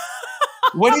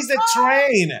 Oh, where is the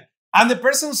train? And the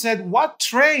person said, what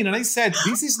train? And I said,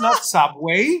 this is not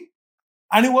Subway.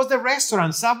 And it was the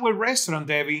restaurant, Subway restaurant,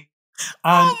 Debbie.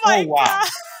 And oh wow. God.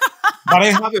 But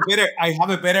I have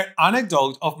a better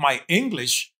anecdote of my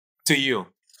English to you.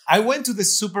 I went to the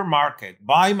supermarket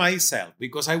by myself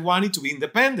because I wanted to be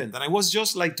independent. And I was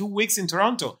just like 2 weeks in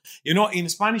Toronto. In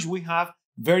Spanish, we have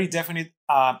very definite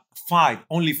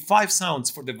only five sounds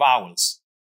for the vowels.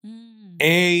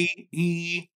 A,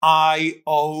 E, I,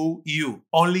 O, U.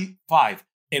 Only 5.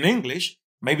 In English,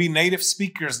 maybe native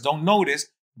speakers don't notice,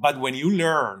 but when you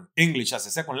learn English as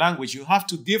a second language, you have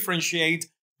to differentiate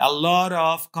a lot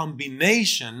of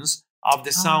combinations of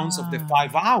the sounds of the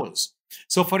 5 vowels.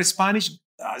 So for a Spanish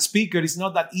speaker, it's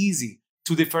not that easy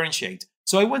to differentiate.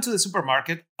 So I went to the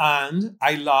supermarket and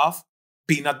I love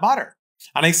peanut butter.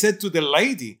 And I said to the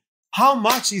lady, how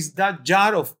much is that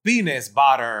jar of penis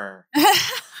butter?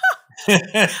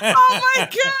 Oh my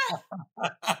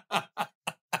God.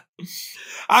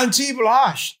 And she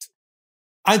blushed.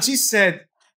 And she said,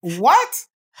 what?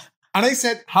 And I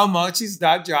said, how much is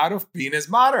that jar of penis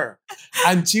butter?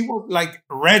 And she was like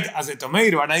red as a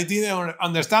tomato. And I didn't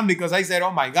understand because I said,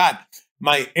 oh my God,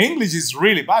 my English is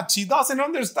really bad. She doesn't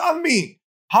understand me.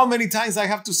 How many times I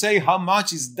have to say, how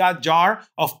much is that jar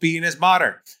of penis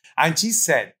butter? And she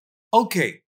said,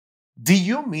 okay, do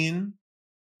you mean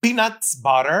peanuts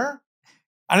butter?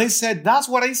 And I said, that's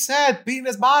what I said,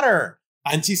 penis butter.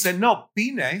 And she said, no,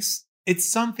 penis, it's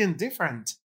something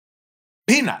different.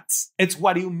 Peanuts, it's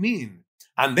what you mean.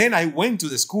 And then I went to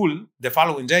the school the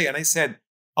following day and I said,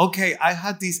 okay, I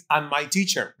had this. And my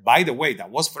teacher, by the way, that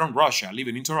was from Russia,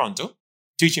 living in Toronto,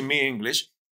 teaching me English.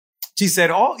 She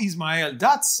said, oh, Ismael,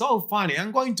 that's so funny.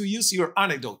 I'm going to use your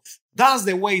anecdote. That's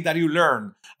the way that you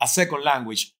learn a second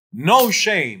language. No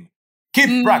shame.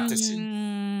 Keep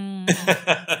practicing.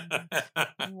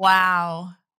 Wow.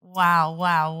 Wow,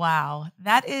 wow, wow.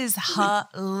 That is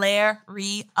hilarious.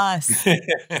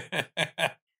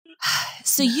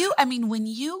 So when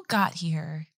you got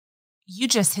here, you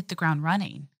just hit the ground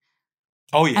running.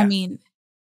 Oh, yeah.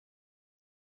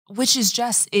 Which is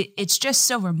just, it's just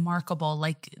so remarkable,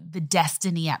 like the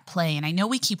destiny at play. And I know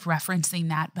we keep referencing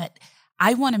that, but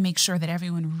I want to make sure that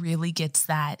everyone really gets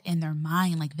that in their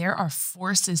mind. Like there are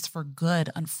forces for good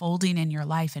unfolding in your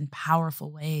life in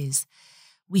powerful ways.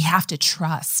 We have to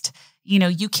trust.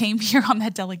 You came here on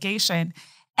that delegation.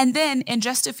 And then in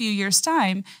just a few years'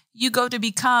 time, you go to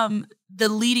become the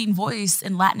leading voice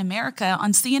in Latin America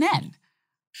on CNN.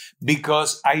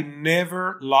 Because I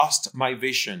never lost my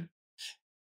vision.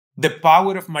 The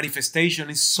power of manifestation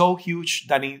is so huge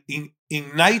that in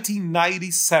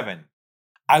 1997,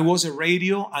 I was a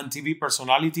radio and TV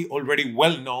personality already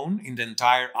well known in the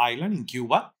entire island in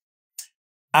Cuba.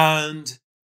 And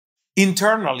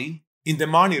internally, in the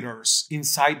monitors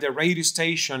inside the radio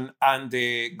station and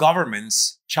the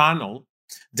government's channel,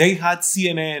 they had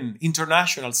CNN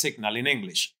international signal in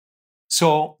English.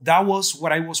 So that was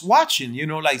what I was watching,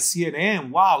 like CNN,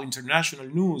 wow, international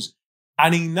news.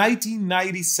 And in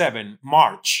 1997,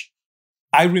 March,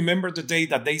 I remember the day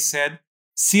that they said,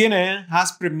 CNN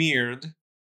has premiered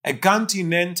a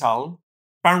continental,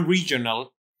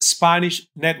 pan-regional Spanish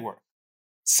network,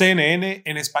 CNN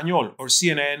en español, or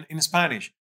CNN in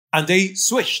Spanish. And they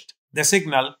switched the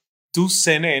signal to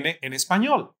CNN en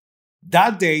español.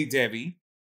 That day, Debbie,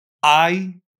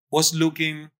 I was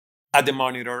looking at the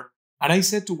monitor and I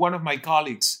said to one of my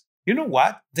colleagues, you know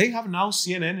what? They have now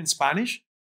CNN in Spanish.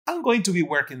 I'm going to be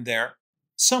working there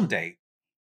someday.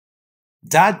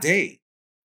 That day,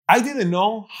 I didn't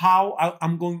know how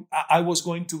I was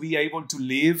going to be able to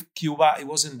leave Cuba. It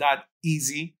wasn't that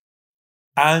easy.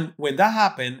 And when that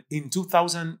happened in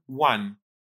 2001,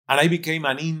 and I became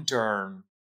an intern,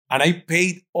 and I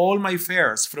paid all my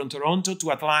fares from Toronto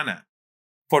to Atlanta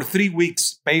for 3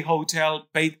 weeks, paid hotel,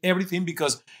 paid everything,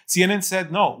 because CNN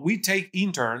said, no, we take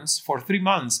interns for 3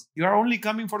 months. You are only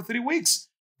coming for 3 weeks.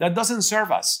 That doesn't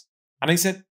serve us. And I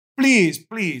said, please,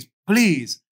 please,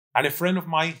 please. And a friend of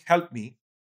mine helped me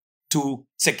to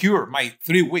secure my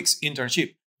 3 weeks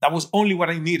internship. That was only what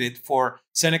I needed for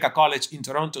Seneca College in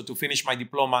Toronto to finish my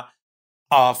diploma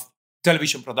of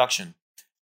television production.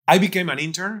 I became an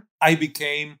intern. I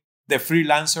became the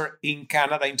freelancer in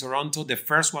Canada, in Toronto, the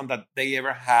first one that they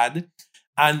ever had.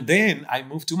 And then I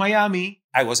moved to Miami.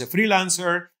 I was a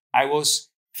freelancer. I was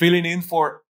filling in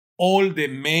for all the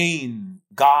main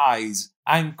guys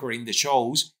anchoring the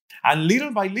shows. And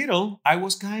little by little, I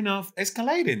was kind of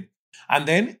escalating. And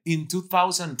then in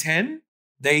 2010,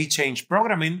 they changed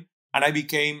programming and I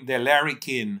became the Larry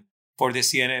King for the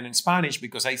CNN in Spanish,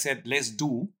 because I said, let's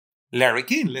do Larry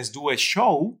King. Let's do a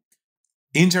show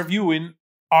interviewing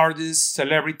artists,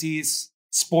 celebrities,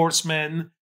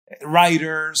 sportsmen,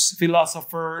 writers,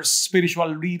 philosophers,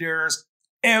 spiritual leaders,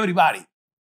 everybody.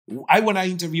 I want to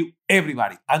interview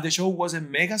everybody. And the show was a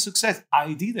mega success.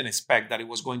 I didn't expect that it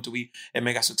was going to be a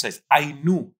mega success. I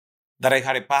knew that I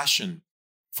had a passion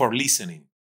for listening,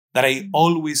 that I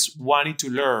always wanted to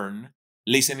learn,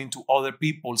 listening to other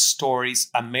people's stories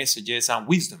and messages and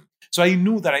wisdom. So I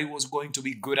knew that I was going to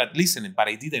be good at listening, but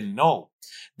I didn't know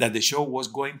that the show was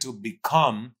going to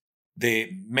become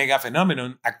the mega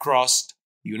phenomenon across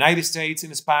the United States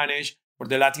in Spanish for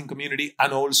the Latin community,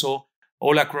 and also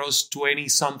all across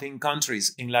 20-something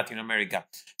countries in Latin America.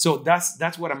 So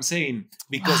that's what I'm saying,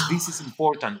 because this is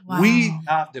important. Wow. We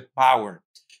have the power.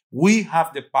 We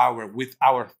have the power with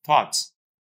our thoughts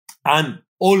and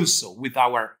also with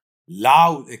our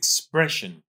loud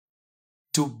expression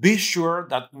to be sure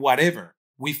that whatever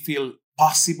we feel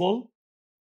possible,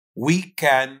 we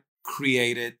can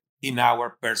create it in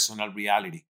our personal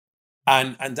reality.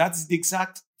 And that's the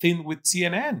exact thing with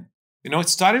CNN. You know, it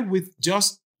started with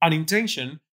just an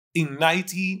intention in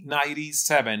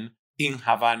 1997 in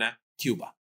Havana,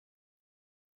 Cuba.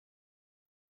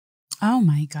 Oh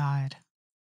my God.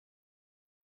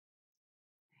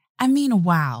 I mean,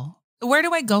 wow. Where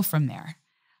do I go from there?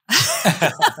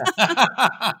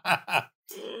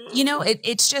 You know,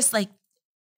 it's just like,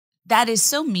 that is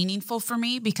so meaningful for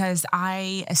me, because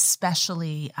I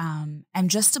especially am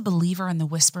just a believer in the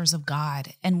whispers of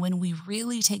God. And when we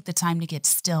really take the time to get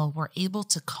still, we're able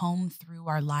to comb through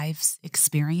our life's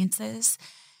experiences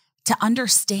to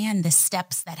understand the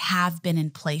steps that have been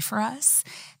in play for us.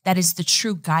 That is the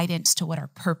true guidance to what our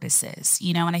purpose is,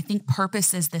 you know? And I think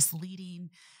purpose is this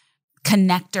leading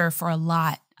connector for a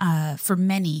lot, for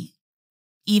many,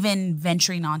 even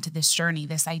venturing onto this journey,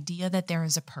 this idea that there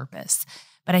is a purpose.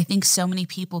 But I think so many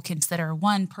people consider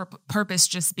one purpose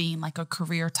just being like a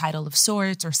career title of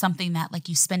sorts, or something that like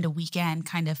you spend a weekend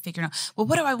kind of figuring out, well,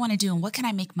 what do I want to do and what can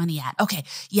I make money at? Okay,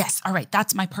 yes, all right,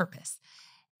 that's my purpose.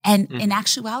 And in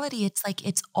actuality, it's like,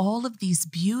 it's all of these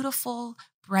beautiful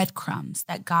breadcrumbs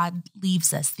that God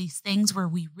leaves us, these things where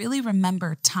we really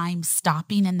remember time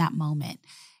stopping in that moment.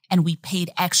 And we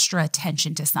paid extra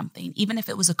attention to something, even if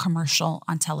it was a commercial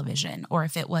on television, or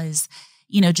if it was,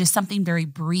 you know, just something very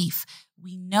brief.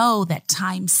 We know that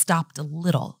time stopped a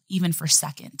little, even for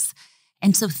seconds.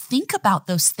 And so think about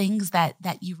those things that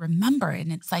you remember.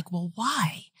 And it's like, well,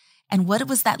 why? And what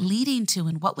was that leading to?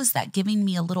 And what was that giving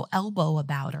me a little elbow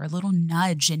about, or a little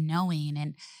nudge in knowing?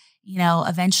 And, you know,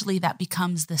 eventually that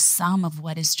becomes the sum of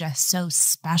what is just so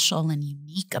special and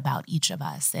unique about each of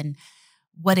us. And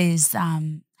what is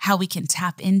how we can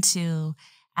tap into,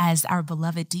 as our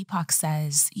beloved Deepak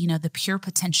says, you know, the pure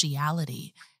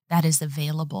potentiality that is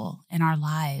available in our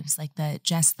lives, like the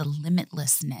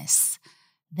limitlessness,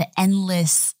 the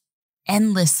endless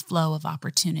flow of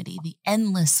opportunity, the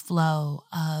endless flow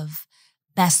of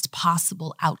best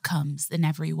possible outcomes in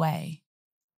every way.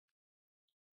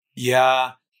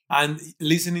 Yeah. And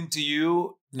listening to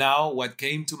you now, what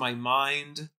came to my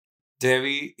mind,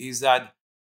 Debbie, is that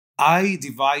I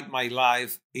divide my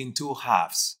life in two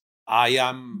halves. I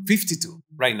am 52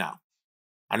 right now,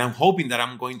 and I'm hoping that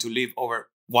I'm going to live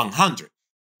over 100.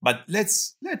 But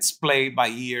let's play by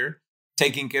ear,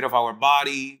 taking care of our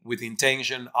body with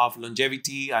intention of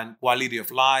longevity and quality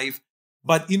of life.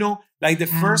 But, like the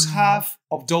first half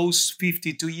of those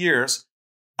 52 years,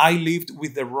 I lived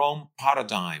with the wrong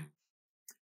paradigm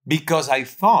because I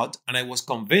thought, and I was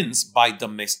convinced by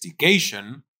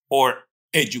domestication or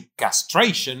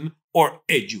educastration or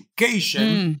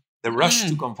education, the rush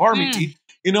to conformity,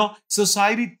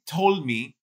 society told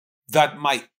me that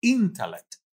my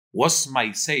intellect was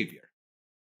my savior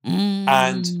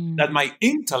and that my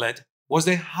intellect was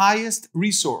the highest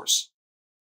resource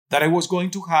that I was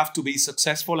going to have to be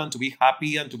successful and to be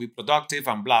happy and to be productive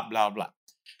and blah, blah, blah.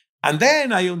 And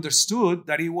then I understood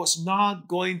that it was not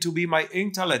going to be my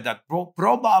intellect, that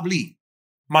probably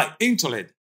my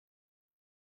intellect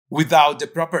without the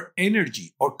proper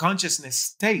energy or consciousness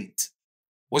state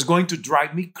was going to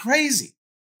drive me crazy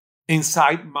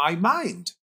inside my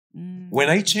mind. When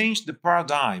I changed the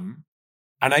paradigm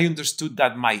and I understood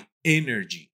that my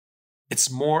energy,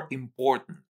 it's more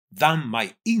important than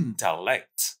my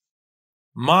intellect,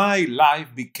 my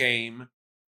life became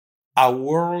a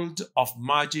world of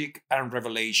magic and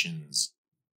revelations.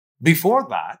 Before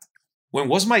that, when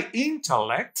was my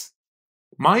intellect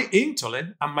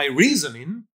and my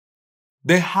reasoning,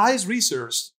 the highest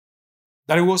resource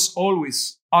that I was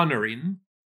always honoring,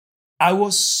 I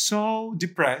was so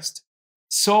depressed,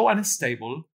 so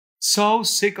unstable, so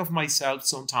sick of myself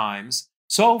sometimes,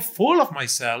 so full of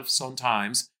myself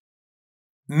sometimes,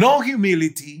 no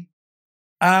humility,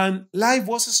 and life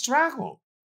was a struggle.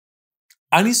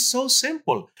 And it's so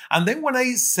simple. And then when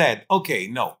I said, okay,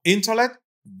 no, intellect,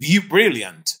 be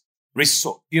brilliant.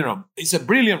 It's a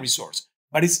brilliant resource,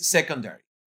 but it's secondary.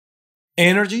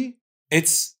 Energy,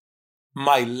 it's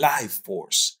my life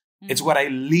force. It's what I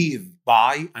live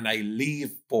by and I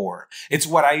live for. It's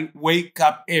what I wake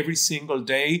up every single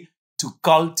day to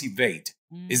cultivate.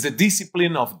 It's the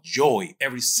discipline of joy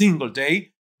every single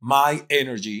day. My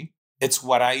energy, it's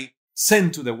what I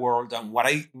send to the world and what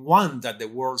I want that the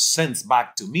world sends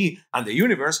back to me and the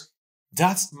universe.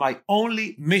 That's my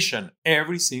only mission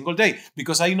every single day.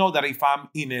 Because I know that if I'm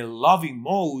in a loving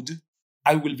mode,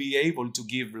 I will be able to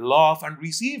give love and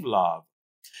receive love.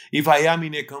 If I am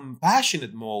in a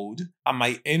compassionate mode and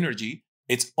my energy,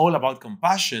 it's all about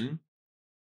compassion,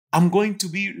 I'm going to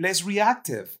be less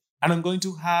reactive and I'm going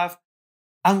to have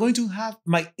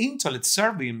my intellect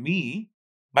serving me,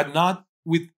 but not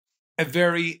with a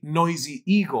very noisy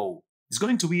ego. It's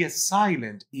going to be a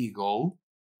silent ego,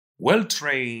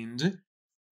 well-trained,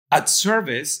 at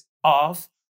service of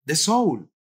the soul.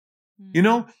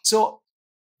 So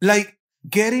like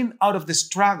getting out of the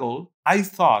struggle, I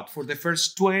thought for the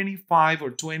first 25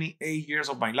 or 28 years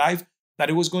of my life that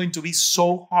it was going to be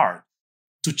so hard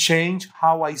to change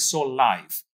how I saw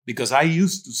life because I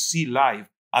used to see life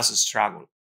as a struggle.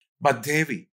 But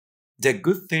Debbie, the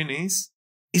good thing is,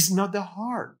 it's not that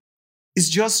hard. It's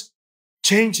just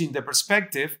changing the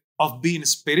perspective of being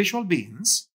spiritual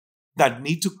beings that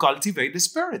need to cultivate the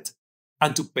spirit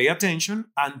and to pay attention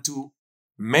and to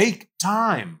make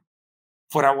time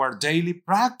for our daily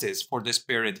practice for the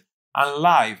spirit and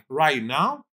life right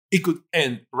now. It could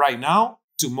end right now,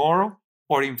 tomorrow,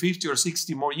 or in 50 or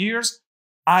 60 more years.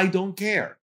 I don't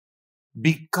care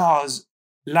because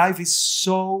life is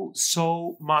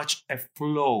so much a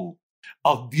flow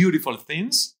of beautiful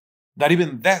things that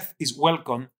even death is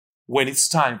welcome when it's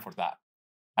time for that.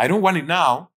 I don't want it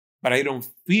now, but I don't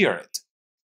fear it.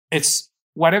 It's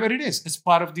whatever it is. It's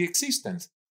part of the existence.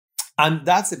 And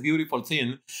that's a beautiful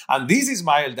thing. And this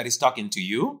Ismael that is talking to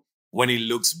you, when he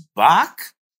looks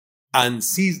back and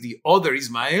sees the other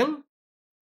Ismael,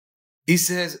 he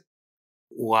says,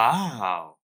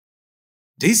 wow,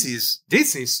 this is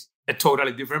a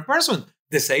totally different person.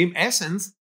 The same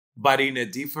essence, but in a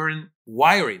different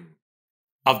wiring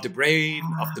of the brain,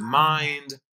 of the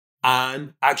mind,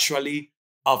 and actually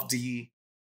of the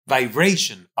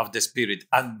vibration of the spirit.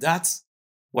 And that's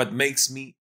what makes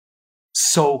me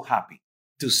so happy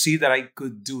to see that I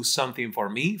could do something for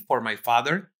me, for my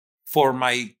father, for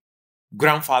my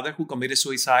grandfather who committed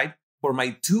suicide, for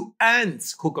my two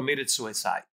aunts who committed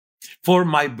suicide, for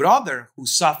my brother who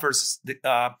suffers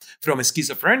from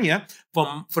schizophrenia,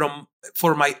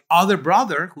 for my other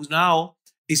brother who now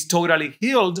is totally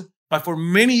healed, but for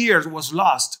many years was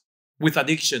lost with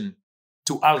addiction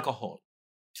to alcohol.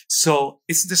 So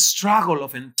it's the struggle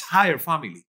of entire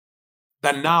family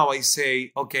that now I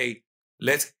say, okay,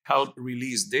 let's help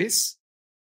release this,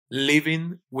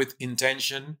 living with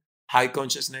intention, high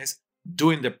consciousness,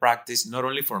 doing the practice, not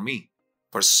only for me,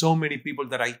 for so many people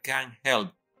that I can't help,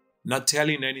 not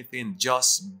telling anything,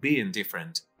 just being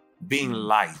different, being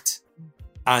light.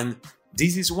 And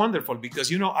this is wonderful because,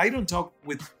 I don't talk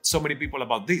with so many people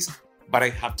about this, but I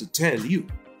have to tell you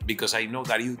because I know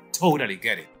that you totally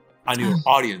get it and your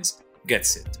audience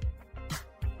gets it.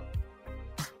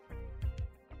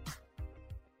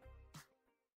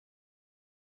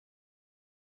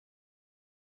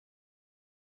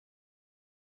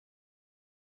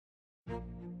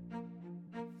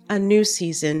 A new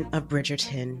season of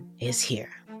Bridgerton is here.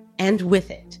 And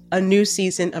with it, a new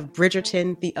season of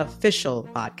Bridgerton, the official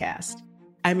podcast.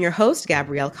 I'm your host,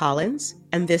 Gabrielle Collins,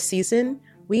 and this season,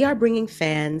 we are bringing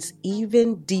fans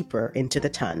even deeper into the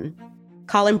ton.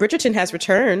 Colin Bridgerton has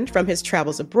returned from his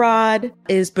travels abroad.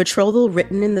 Is betrothal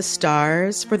written in the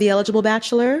stars for the eligible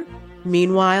bachelor?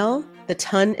 Meanwhile, the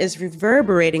ton is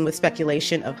reverberating with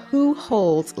speculation of who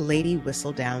holds Lady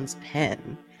Whistledown's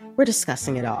pen. We're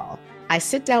discussing it all. I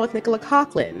sit down with Nicola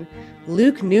Coughlan,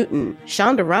 Luke Newton,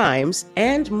 Shonda Rhimes,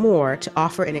 and more to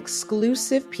offer an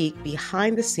exclusive peek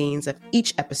behind the scenes of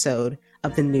each episode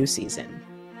of the new season.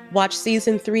 Watch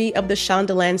season 3 of the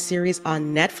Shondaland series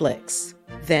on Netflix.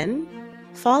 Then,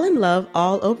 fall in love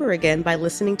all over again by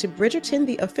listening to Bridgerton,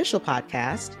 the official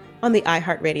podcast, on the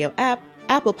iHeartRadio app,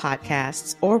 Apple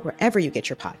Podcasts, or wherever you get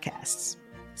your podcasts.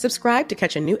 Subscribe to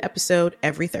catch a new episode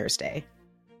every Thursday.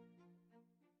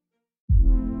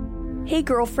 Hey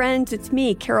girlfriends, it's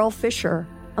me, Carol Fisher.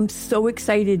 I'm so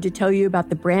excited to tell you about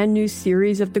the brand new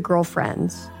series of The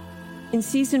Girlfriends. In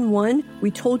season 1, we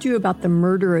told you about the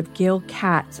murder of Gail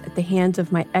Katz at the hands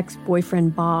of my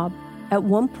ex-boyfriend Bob. At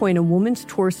one point, a woman's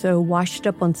torso washed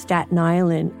up on Staten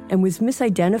Island and was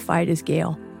misidentified as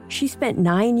Gail. She spent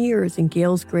 9 years in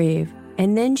Gail's grave,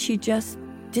 and then she just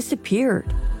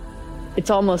disappeared. It's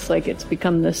almost like it's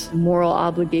become this moral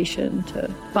obligation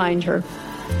to find her.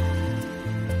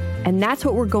 And that's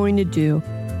what we're going to do.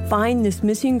 Find this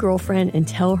missing girlfriend and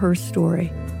tell her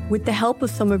story. With the help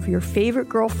of some of your favorite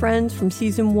girlfriends from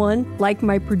season 1, like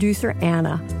my producer,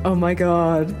 Anna. Oh my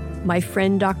God. My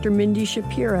friend, Dr. Mindy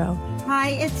Shapiro. Hi,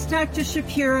 it's Dr.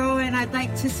 Shapiro, and I'd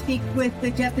like to speak with the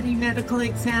Deputy Medical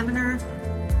Examiner.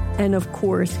 And of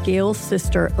course, Gail's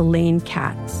sister, Elaine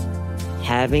Katz.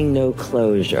 Having no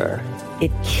closure,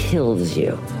 it kills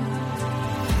you.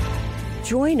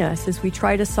 Join us as we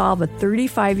try to solve a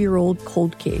 35-year-old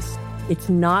cold case. It's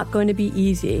not going to be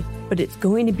easy, but it's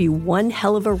going to be one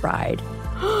hell of a ride.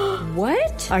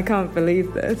 What? I can't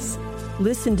believe this.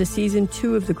 Listen to season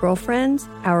 2 of The Girlfriends,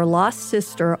 Our Lost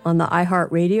Sister on the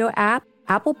iHeartRadio app,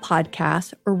 Apple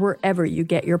Podcasts, or wherever you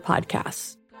get your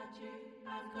podcasts.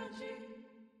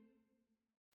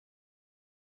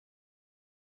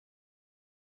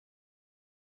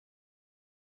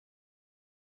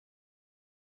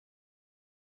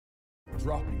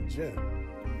 Dropping gem.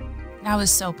 That was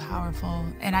so powerful.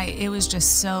 And it was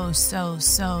just so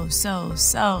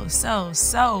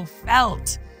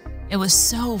felt. It was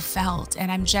so felt.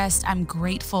 And I'm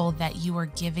grateful that you are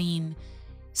giving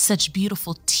such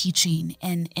beautiful teaching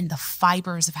in the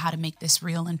fibers of how to make this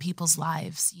real in people's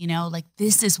lives. Like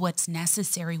this is what's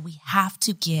necessary. We have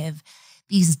to give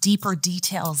these deeper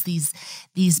details,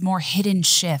 these more hidden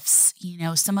shifts,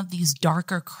 some of these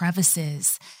darker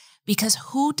crevices, because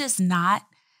who does not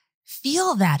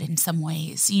feel that in some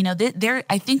ways?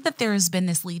 I think that there has been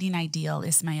this leading ideal,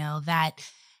 Ismael, that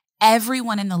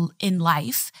everyone in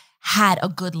life had a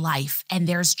good life, and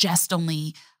there's just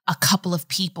only a couple of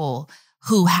people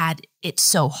who had it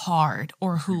so hard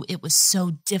or who it was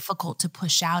so difficult to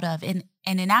push out of. And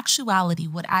in actuality,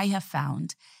 what I have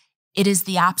found, it is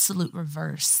the absolute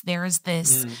reverse. There is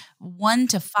this 1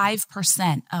 to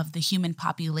 5% of the human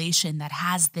population that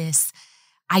has this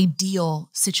ideal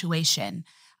situation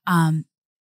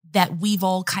that we've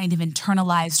all kind of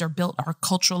internalized or built our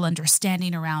cultural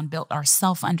understanding around, built our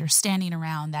self-understanding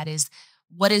around. That is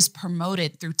what is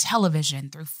promoted through television,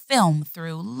 through film,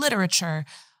 through literature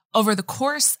over the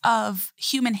course of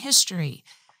human history.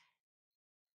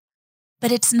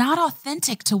 But it's not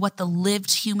authentic to what the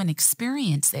lived human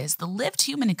experience is. The lived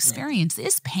human experience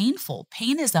is painful.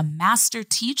 Pain is a master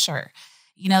teacher.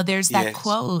 There's that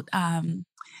quote,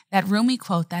 that Rumi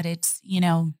quote that it's,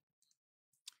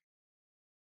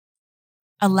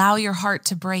 allow your heart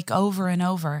to break over and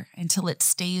over until it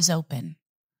stays open.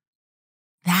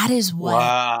 That is what.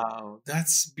 Wow,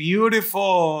 that's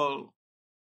beautiful.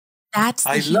 That's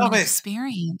the human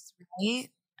experience, right?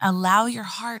 Allow your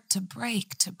heart to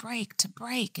break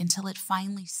until it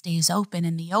finally stays open.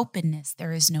 In the openness,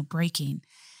 there is no breaking.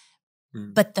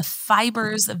 But the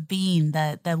fibers of being,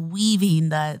 the weaving,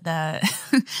 the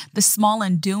the small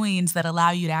undoings that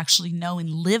allow you to actually know and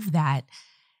live that,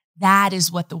 That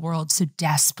is what the world so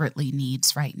desperately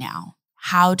needs right now.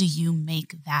 How do you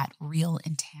make that real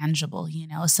and tangible,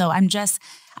 So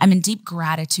I'm in deep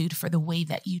gratitude for the way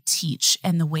that you teach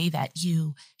and the way that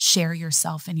you share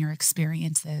yourself and your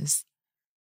experiences.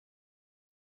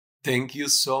 Thank you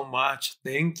so much.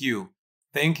 Thank you.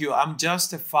 I'm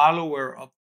just a follower of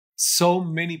so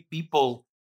many people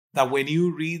that when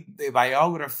you read the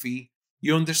biography,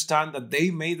 you understand that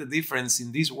they made a difference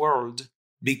in this world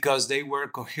because they were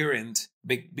coherent,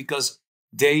 because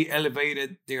they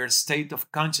elevated their state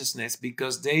of consciousness,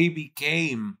 because they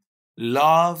became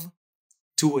love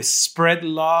to spread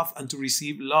love and to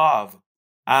receive love.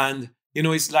 And,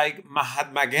 it's like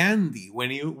Mahatma Gandhi.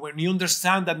 When you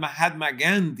understand that Mahatma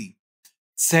Gandhi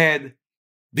said,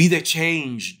 be the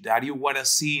change that you want to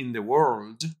see in the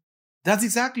world, that's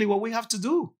exactly what we have to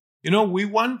do. We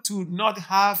want to not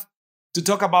have to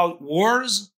talk about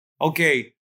wars.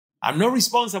 Okay, I'm not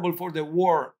responsible for the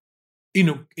war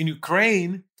in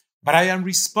Ukraine, but I am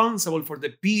responsible for the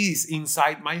peace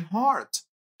inside my heart.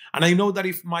 And I know that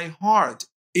if my heart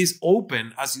is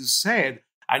open, as you said,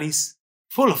 and is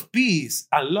full of peace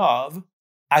and love,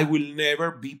 I will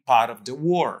never be part of the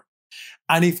war.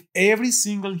 And if every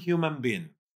single human being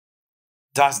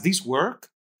does this work,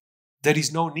 there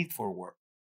is no need for war.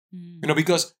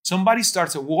 Because somebody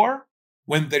starts a war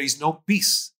when there is no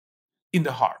peace in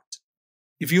the heart.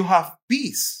 If you have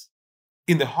peace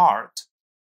in the heart,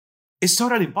 it's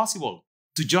totally impossible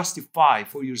to justify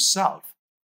for yourself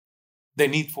the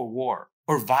need for war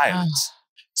or violence.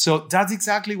 So that's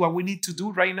exactly what we need to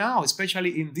do right now,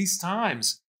 especially in these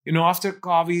times. After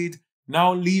COVID,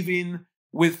 now living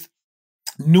with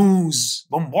news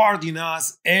bombarding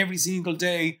us every single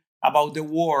day about the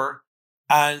war.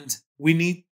 And we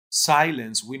need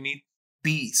silence. We need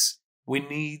peace. We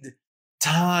need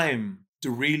time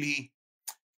to really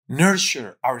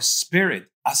nurture our spirit,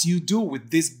 as you do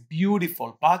with this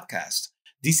beautiful podcast.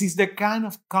 This is the kind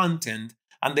of content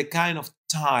and the kind of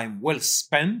time well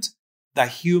spent that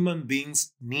human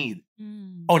beings need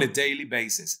on a daily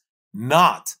basis,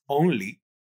 not only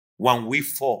when we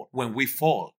fall,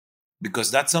 because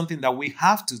that's something that we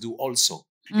have to do also.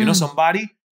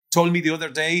 Somebody told me the other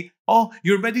day, oh,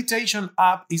 your meditation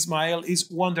app, Ismael, is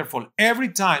wonderful. Every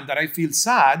time that I feel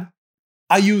sad,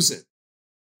 I use it.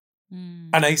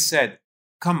 And I said,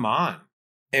 come on,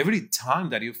 every time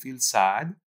that you feel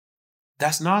sad,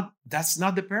 that's not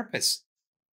the purpose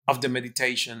of the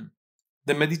meditation.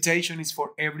 The meditation is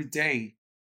for every day,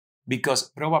 because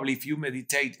probably if you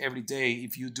meditate every day,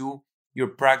 if you do your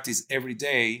practice every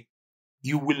day,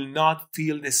 you will not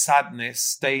feel the sadness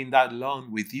staying that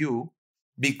long with you,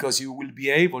 because you will be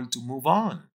able to move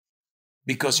on,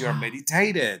 because you're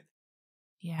meditated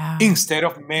instead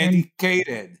of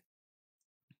medicated.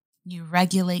 You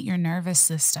regulate your nervous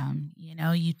system.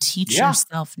 You teach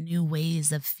yourself new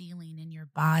ways of feeling in your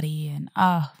body. And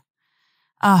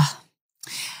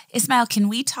Ismael, can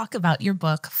we talk about your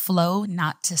book, Flow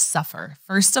Not to Suffer?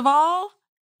 First of all,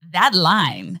 that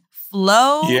line,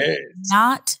 flow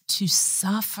not to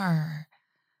suffer.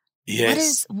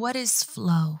 Yes. What is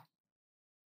flow?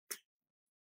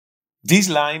 This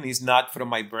line is not from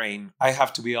my brain. I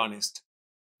have to be honest.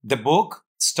 The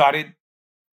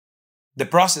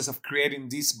process of creating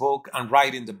this book and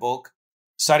writing the book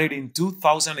started in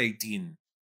 2018,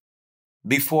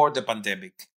 before the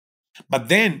pandemic. But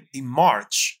then in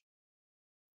March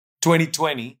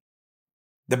 2020,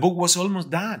 the book was almost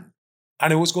done.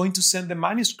 And I was going to send the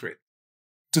manuscript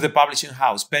to the publishing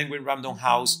house, Penguin Random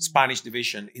House, Spanish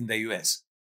division in the US.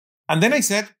 And then I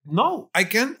said, no, I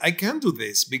can't do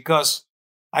this, because,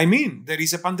 there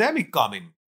is a pandemic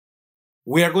coming.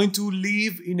 We are going to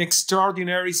live in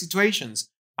extraordinary situations.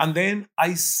 And then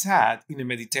I sat in a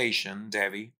meditation,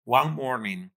 Debbie, one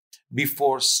morning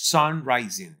before sun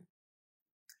rising.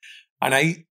 And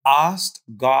I asked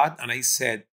God, and I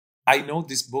said, I know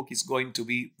this book is going to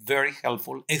be very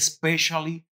helpful,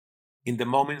 especially in the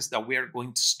moments that we are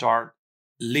going to start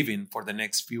living for the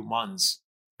next few months.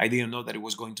 I didn't know that it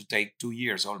was going to take 2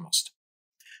 years almost.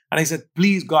 And I said,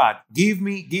 please, God, give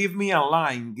me a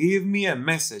line, give me a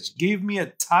message, give me a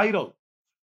title.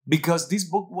 Because this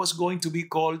book was going to be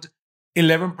called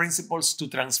 11 Principles to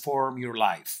Transform Your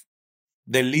Life,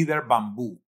 The Leader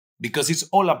Bamboo. Because it's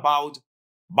all about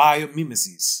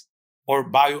biomimesis or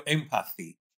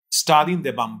bioempathy, studying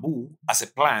the bamboo as a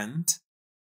plant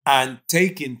and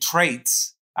taking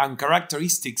traits and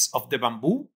characteristics of the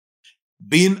bamboo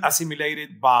being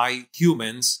assimilated by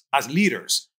humans as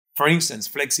leaders. For instance,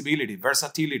 flexibility,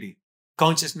 versatility,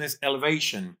 consciousness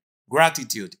elevation,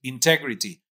 gratitude,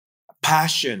 integrity,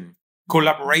 passion,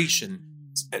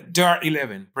 collaboration. There are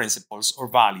 11 principles or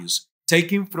values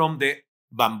taking from the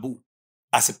bamboo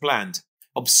as a plant,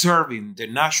 observing the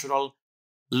natural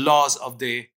laws of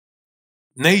the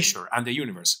nature and the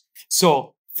universe.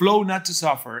 So, flow, not to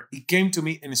suffer, it came to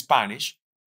me in Spanish,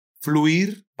 fluir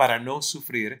para no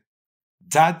sufrir,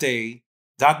 that day,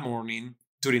 that morning,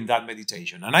 during that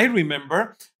meditation. And I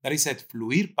remember that he said,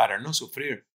 fluir para no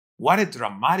sufrir. What a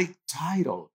dramatic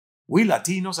title. We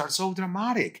Latinos are so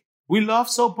dramatic. We love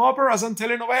soap operas and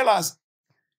telenovelas.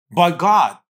 But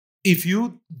God, if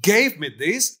you gave me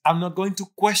this, I'm not going to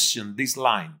question this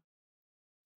line.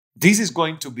 This is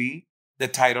going to be the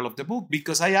title of the book,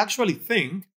 because I actually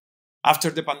think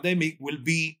after the pandemic will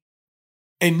be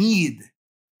a need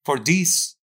for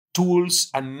these tools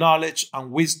and knowledge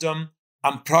and wisdom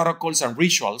and protocols and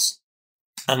rituals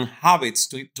and habits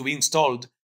to be installed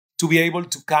to be able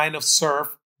to kind of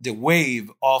surf the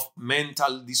wave of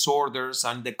mental disorders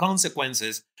and the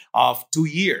consequences of 2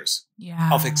 years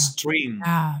of extreme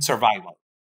survival.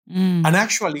 And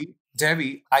actually,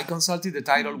 Debbie, I consulted the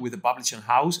title with the publishing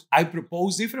house. I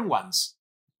proposed different ones,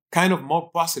 kind of more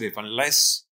positive and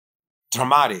less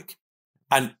dramatic.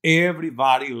 And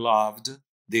everybody loved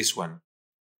this one.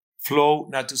 Flow,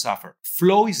 not to suffer.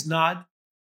 Flow is not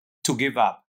to give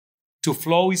up. To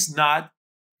flow is not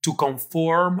to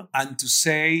conform and to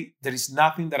say there is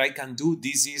nothing that I can do.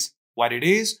 This is what it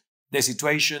is. The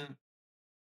situation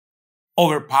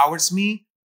overpowers me.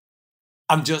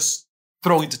 I'm just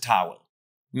throwing the towel.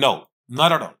 No,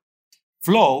 not at all.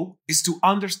 Flow is to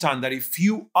understand that if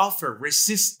you offer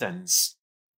resistance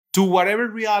to whatever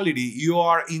reality you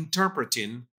are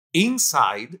interpreting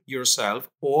inside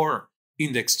yourself or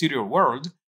in the exterior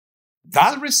world,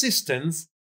 that resistance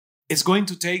is going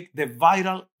to take the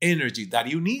vital energy that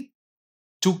you need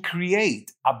to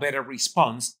create a better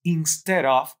response instead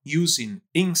of using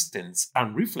instincts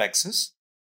and reflexes,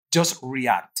 just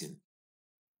reacting.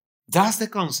 That's the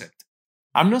concept.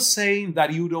 I'm not saying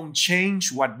that you don't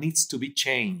change what needs to be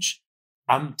changed.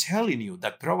 I'm telling you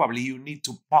that probably you need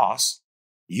to pause,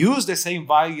 use the same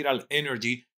vital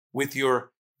energy with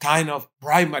your kind of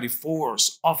primary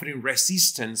force, offering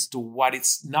resistance to what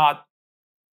is not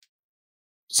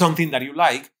something that you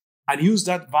like, and use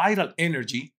that vital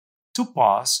energy to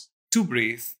pause, to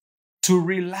breathe, to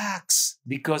relax,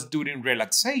 because during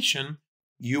relaxation,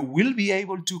 you will be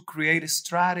able to create a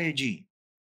strategy,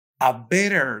 a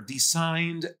better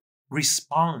designed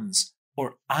response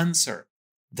or answer.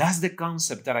 That's the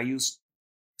concept that I use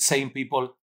saying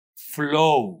people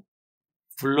flow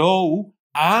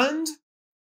and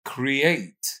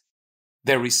create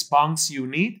the response you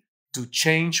need to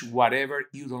change whatever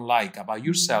you don't like about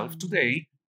yourself today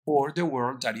or the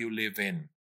world that you live in.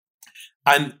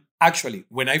 And actually,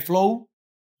 when I flow,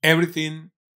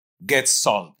 everything gets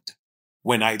solved.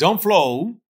 When I don't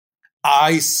flow,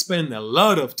 I spend a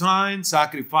lot of time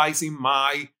sacrificing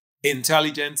my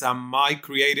intelligence and my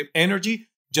creative energy,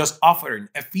 just offering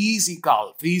a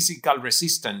physical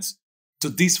resistance to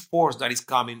this force that is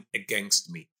coming against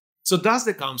me. So that's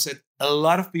the concept. A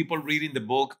lot of people reading the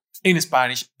book in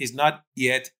Spanish. Is not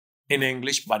yet in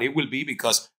English, but it will be,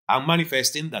 because I'm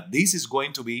manifesting that this is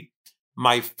going to be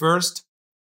my first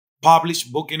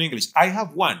published book in English. I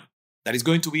have one that is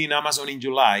going to be in Amazon in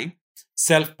July,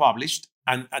 self-published,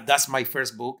 and that's my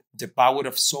first book, The Power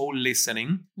of Soul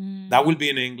Listening. That will be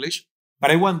in English.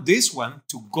 But I want this one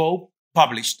to go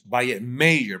published by a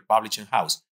major publishing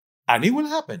house. And it will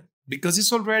happen because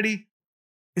it's already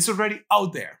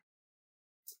out there.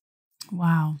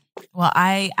 Wow. Well,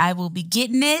 I will be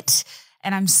getting it,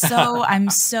 and I'm so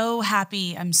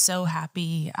happy. I'm so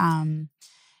happy.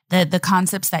 The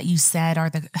concepts that you said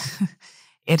are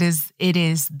it is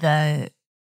the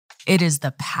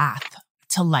path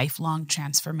to lifelong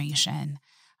transformation.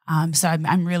 So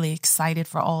I'm really excited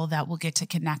for all that. We'll get to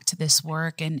connect to this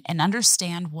work and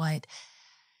understand what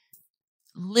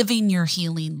living your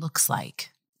healing looks like.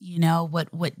 You know,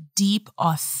 what deep,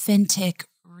 authentic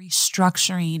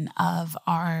restructuring of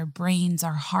our brains,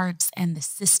 our hearts, and the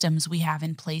systems we have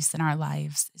in place in our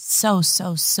lives. So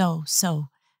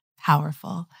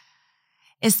powerful.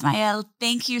 Ismael,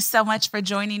 thank you so much for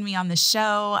joining me on the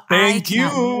show. I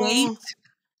cannot wait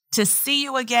to see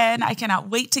you again. I cannot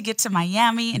wait to get to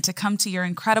Miami and to come to your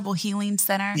incredible healing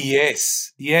center.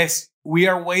 Yes. We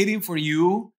are waiting for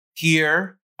you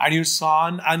here, and your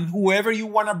son, and whoever you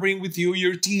want to bring with you,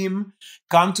 your team.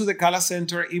 Come to the Kala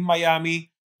Center in Miami.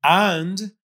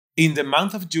 And in the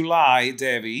month of July,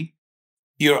 Debbie,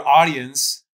 your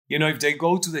audience, if they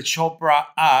go to the Chopra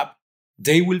app,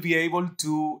 they will be able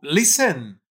to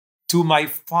listen to my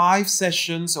 5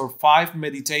 sessions or 5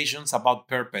 meditations about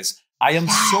purpose. I am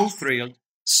so thrilled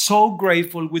so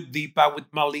grateful with Deepa, with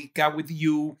Malika, with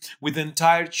you, with the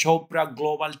entire Chopra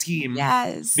global team.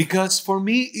 Yes. Because for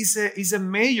me, it's a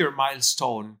major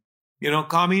milestone.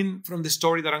 Coming from the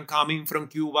story that I'm coming from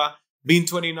Cuba, being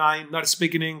 29, not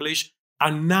speaking English,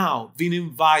 and now being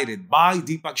invited by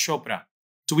Deepak Chopra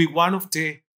to be one of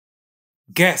the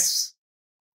guests,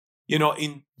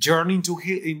 in journeying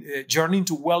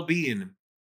to well-being.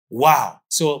 Wow.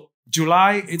 So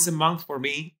July, it's a month for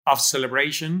me of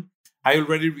celebration. I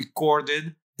already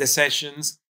recorded the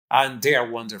sessions and they are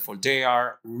wonderful. They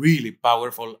are really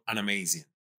powerful and amazing.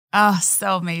 Oh,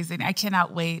 so amazing. I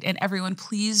cannot wait. And everyone,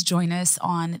 please join us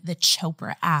on the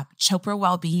Chopra app, Chopra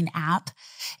Wellbeing app.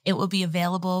 It will be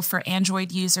available for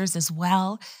Android users as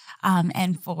well,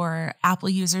 and for Apple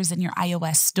users in your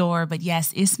iOS store. But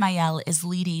yes, Ismael is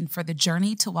leading for the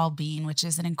Journey to Wellbeing, which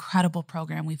is an incredible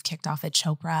program we've kicked off at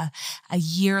Chopra, a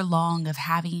year long of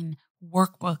having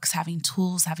workbooks, having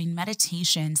tools, having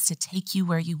meditations to take you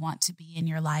where you want to be in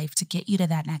your life, to get you to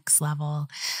that next level.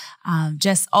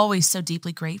 Just always so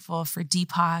deeply grateful for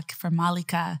Deepak, for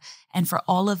Malika, and for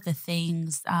all of the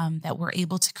things that we're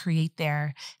able to create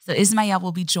there. So Ismael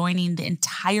will be joining the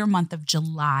entire month of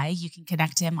July. You can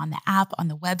connect to him on the app, on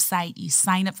the website. You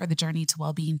sign up for the Journey to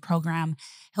Wellbeing program.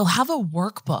 He'll have a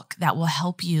workbook that will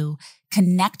help you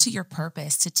connect to your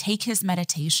purpose, to take his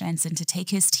meditations and to take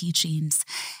his teachings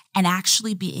and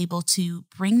actually be able to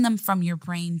bring them from your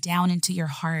brain down into your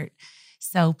heart.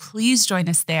 So please join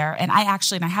us there. And I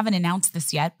haven't announced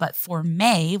this yet, but for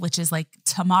May, which is like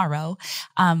tomorrow,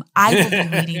 I will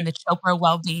be leading the Chopra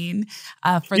Wellbeing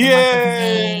for the month of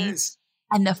May.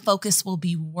 And the focus will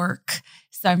be work.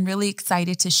 So I'm really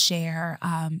excited to share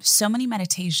so many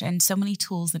meditations, so many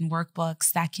tools and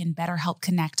workbooks that can better help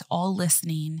connect all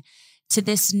listening to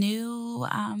this new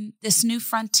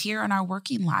frontier in our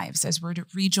working lives as we're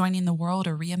rejoining the world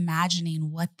or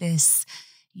reimagining what this,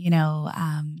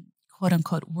 quote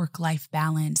unquote work-life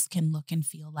balance can look and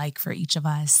feel like for each of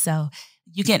us. So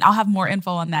I'll have more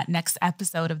info on that next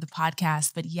episode of the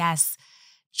podcast, but yes,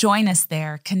 join us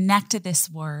there, connect to this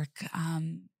work.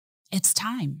 It's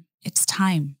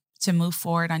time to move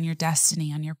forward on your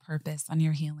destiny, on your purpose, on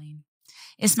your healing.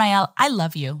 Ismael, I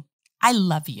love you. I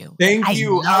love you. Thank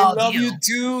you. I love you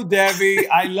too, Debbie.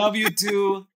 I love you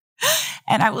too.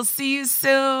 And I will see you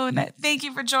soon. Thank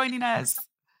you for joining us.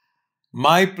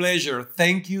 My pleasure.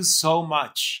 Thank you so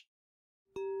much.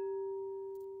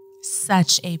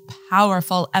 Such a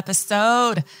powerful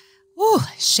episode. Woo,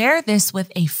 share this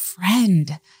with a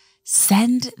friend.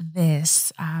 Send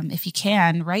this, if you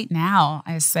can, right now.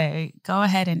 I say, go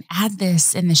ahead and add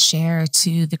this in the share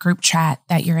to the group chat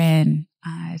that you're in,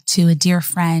 to a dear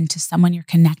friend, to someone you're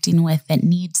connecting with that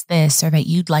needs this or that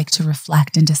you'd like to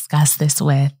reflect and discuss this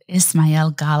with.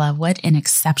 Ismael Gala, what an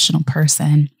exceptional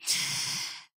person.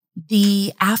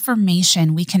 The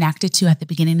affirmation we connected to at the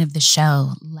beginning of the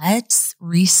show, let's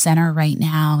recenter right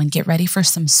now and get ready for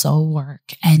some soul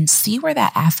work and see where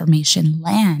that affirmation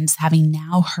lands, having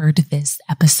now heard this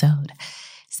episode.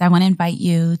 So I want to invite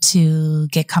you to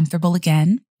get comfortable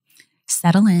again,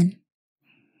 settle in,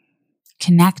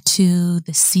 connect to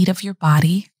the seat of your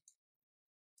body.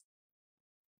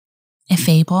 If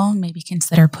able, maybe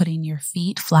consider putting your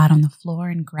feet flat on the floor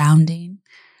and grounding.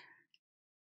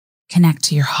 Connect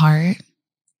to your heart,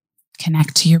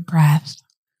 connect to your breath.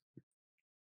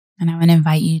 And I want to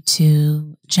invite you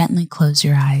to gently close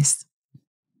your eyes.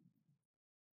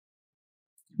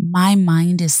 My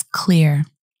mind is clear,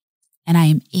 and I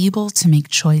am able to make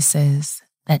choices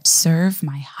that serve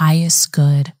my highest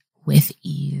good with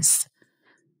ease.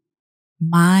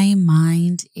 My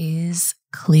mind is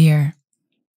clear,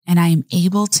 and I am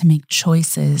able to make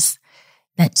choices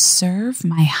that serve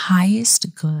my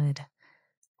highest good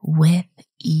with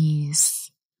ease.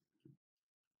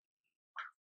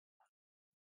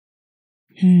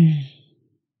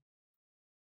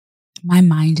 My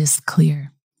mind is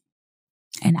clear,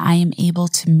 and I am able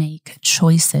to make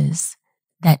choices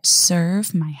that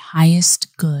serve my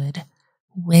highest good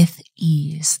with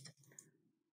ease.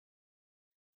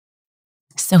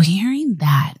 So hearing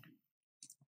that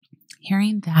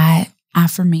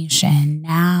affirmation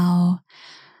now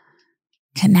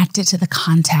connected to the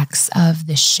context of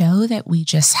the show that we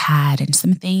just had, and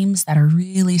some themes that are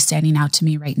really standing out to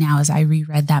me right now as I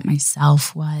reread that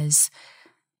myself was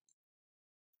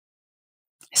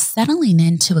settling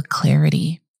into a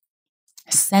clarity,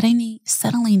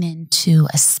 settling into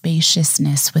a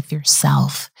spaciousness with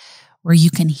yourself where you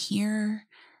can hear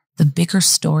the bigger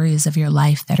stories of your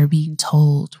life that are being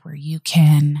told, where you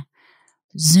can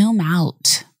zoom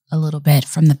out a little bit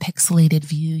from the pixelated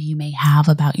view you may have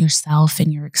about yourself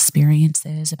and your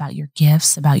experiences, about your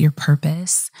gifts, about your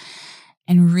purpose,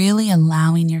 and really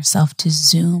allowing yourself to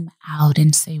zoom out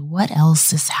and say, what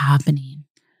else is happening?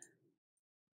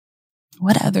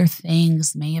 What other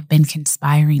things may have been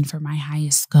conspiring for my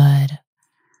highest good?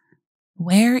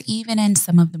 Where, even in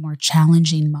some of the more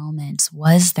challenging moments,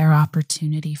 was there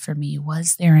opportunity for me?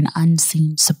 Was there an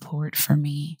unseen support for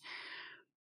me?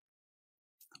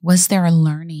 Was there a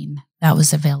learning that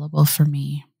was available for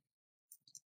me?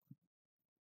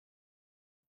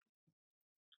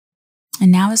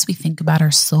 And now as we think about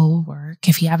our soul work,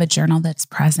 if you have a journal that's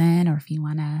present, or if you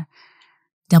want to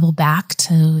double back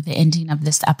to the ending of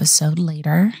this episode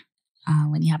later,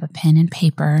 when you have a pen and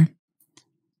paper,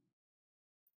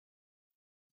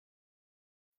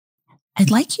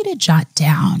 I'd like you to jot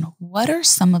down, what are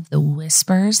some of the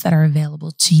whispers that are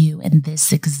available to you in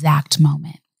this exact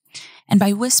moment? And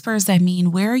by whispers, I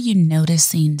mean, where are you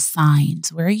noticing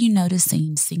signs? Where are you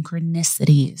noticing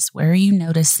synchronicities? Where are you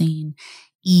noticing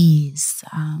ease?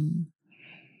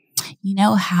 You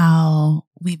know how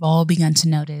we've all begun to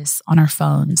notice on our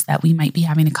phones that we might be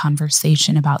having a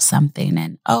conversation about something,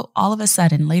 and all of a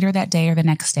sudden, later that day or the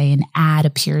next day, an ad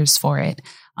appears for it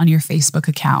on your Facebook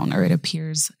account, or it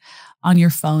appears on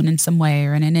your phone in some way,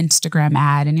 or in an Instagram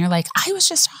ad, and you're like, I was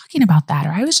just talking about that,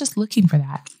 or I was just looking for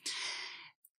that.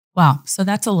 Well, so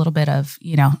that's a little bit of,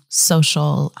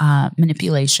 social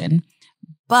manipulation,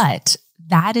 but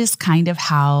that is kind of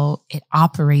how it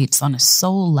operates on a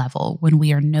soul level when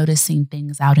we are noticing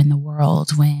things out in the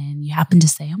world. When you happen to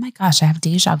say, oh my gosh, I have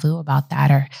deja vu about that,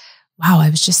 or wow, I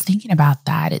was just thinking about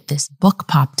that. This book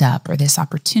popped up, or this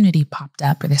opportunity popped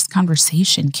up, or this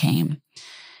conversation came.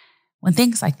 When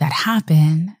things like that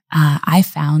happen, I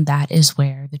found that is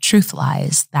where the truth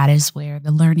lies. That is where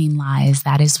the learning lies.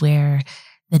 That is where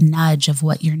the nudge of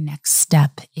what your next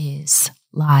step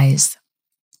lies.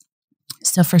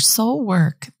 So for soul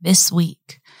work this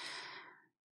week,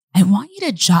 I want you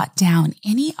to jot down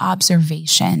any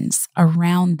observations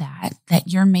around that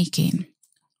you're making.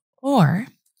 Or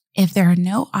if there are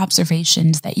no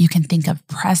observations that you can think of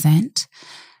present,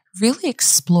 really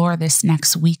explore this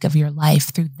next week of your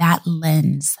life through that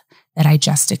lens that I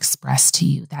just expressed to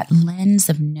you, that lens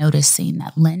of noticing,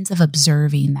 that lens of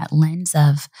observing, that lens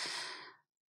of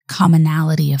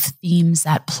commonality, of themes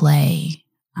at play,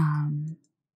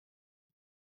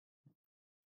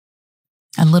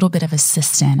 a little bit of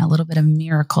assistant, a little bit of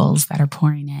miracles that are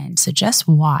pouring in. So just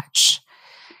watch.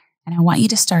 And I want you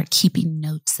to start keeping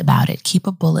notes about it. Keep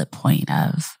a bullet point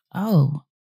of,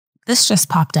 this just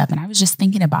popped up and I was just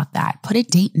thinking about that. Put a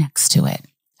date next to it.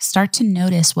 Start to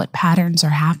notice what patterns are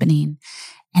happening.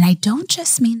 And I don't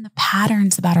just mean the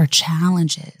patterns about our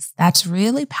challenges. That's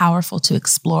really powerful to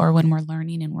explore when we're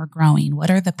learning and we're growing.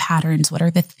 What are the patterns? What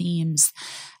are the themes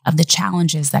of the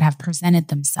challenges that have presented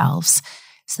themselves,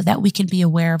 so that we can be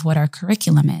aware of what our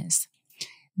curriculum is?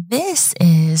 This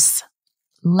is,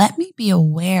 let me be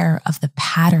aware of the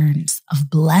patterns of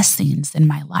blessings in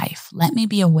my life. Let me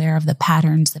be aware of the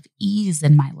patterns of ease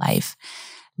in my life.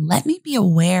 Let me be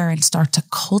aware and start to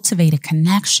cultivate a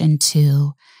connection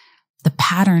to the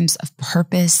patterns of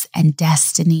purpose and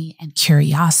destiny and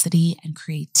curiosity and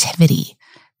creativity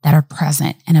that are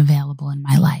present and available in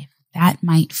my life. That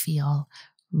might feel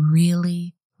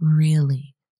really,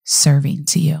 really serving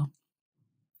to you.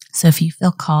 So if you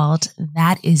feel called,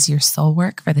 that is your soul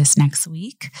work for this next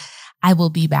week. I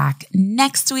will be back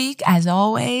next week. As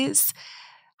always,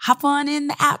 hop on in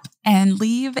the app and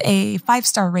leave a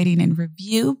 5-star rating and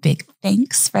review. Big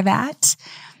thanks for that.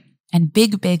 And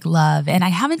big love. And I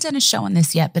haven't done a show on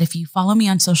this yet, but if you follow me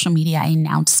on social media, I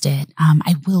announced it.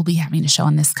 I will be having a show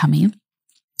on this coming.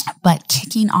 But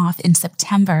kicking off in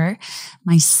September,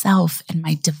 myself and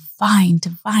my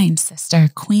divine sister,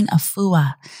 Queen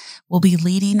Afua, will be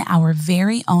leading our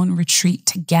very own retreat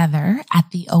together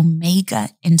at the Omega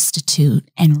Institute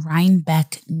in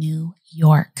Rhinebeck, New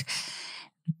York.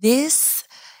 This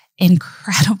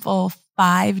incredible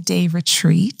 5-day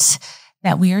retreat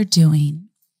that we are doing,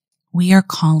 we are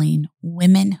calling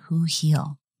Women Who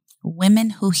Heal.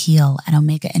 Women Who Heal at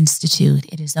Omega Institute.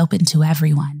 It is open to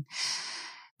everyone.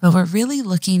 But we're really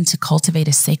looking to cultivate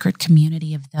a sacred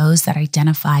community of those that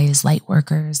identify as light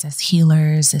workers, as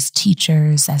healers, as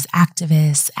teachers, as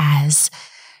activists, as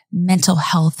mental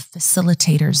health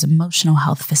facilitators, emotional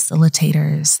health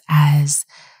facilitators, as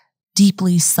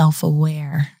deeply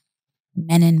self-aware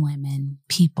men and women,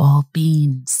 people,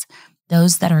 beings,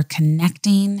 those that are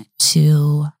connecting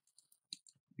to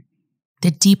the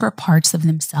deeper parts of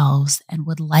themselves and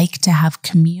would like to have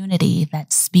community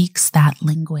that speaks that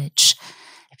language.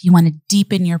 If you want to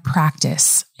deepen your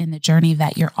practice in the journey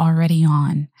that you're already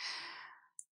on,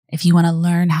 if you want to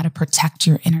learn how to protect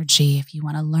your energy, if you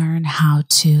want to learn how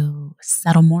to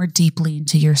settle more deeply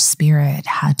into your spirit,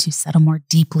 how to settle more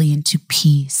deeply into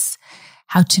peace,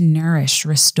 how to nourish,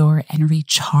 restore, and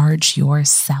recharge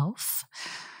yourself,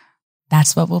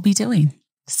 that's what we'll be doing.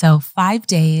 So 5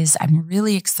 days, I'm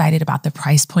really excited about the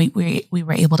price point we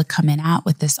were able to come in at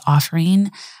with this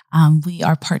offering. We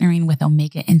are partnering with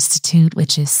Omega Institute,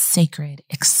 which is sacred,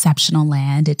 exceptional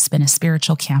land. It's been a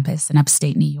spiritual campus in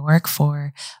upstate New York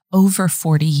for over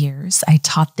 40 years. I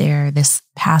taught there this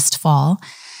past fall.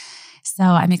 So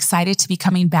I'm excited to be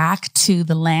coming back to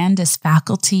the land as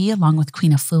faculty along with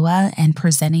Queen Afua and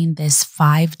presenting this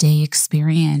 5-day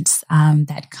experience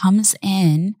that comes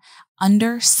in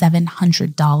under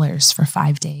 $700 for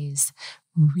 5 days.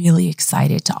 Really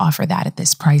excited to offer that at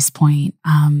this price point.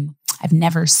 I've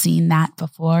never seen that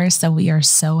before, so we are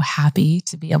so happy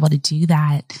to be able to do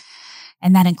that.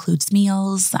 And that includes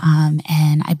meals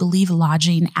and I believe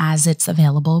lodging as it's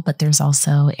available, but there's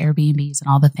also Airbnbs and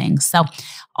all the things. So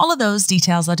all of those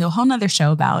details I'll do a whole nother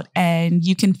show about. And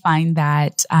you can find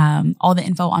that all the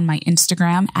info on my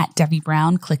Instagram at Debbie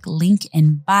Brown. Click link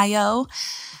in bio.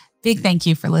 Big thank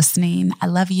you for listening. I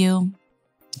love you.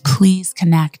 Please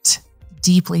connect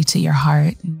deeply to your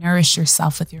heart. Nourish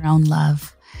yourself with your own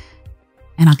love.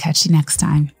 And I'll catch you next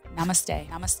time. Namaste.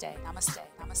 Namaste. Namaste.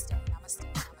 Namaste. Namaste.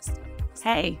 Namaste.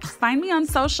 Hey, find me on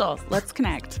social. Let's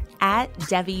connect. At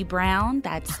Debbie Brown,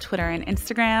 that's Twitter and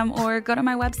Instagram, or go to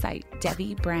my website,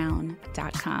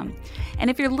 DebbieBrown.com. And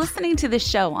if you're listening to this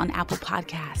show on Apple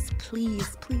Podcasts,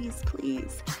 please, please,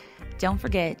 please don't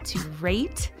forget to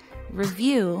rate,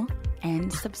 review,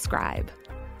 and subscribe.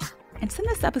 And send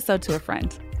this episode to a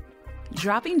friend.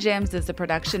 Dropping Gems is a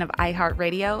production of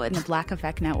iHeartRadio and the Black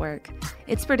Effect Network.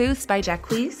 It's produced by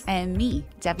Jacquees and me,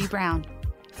 Debbie Brown.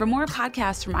 For more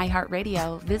podcasts from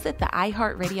iHeartRadio, visit the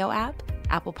iHeartRadio app,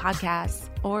 Apple Podcasts,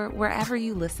 or wherever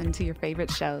you listen to your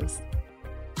favorite shows.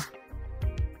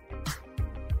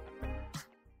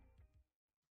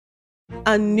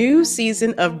 A new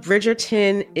season of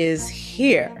Bridgerton is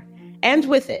here. And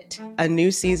with it, a new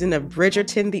season of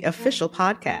Bridgerton, the official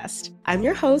podcast. I'm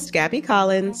your host, Gabby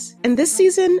Collins, and this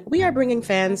season, we are bringing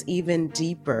fans even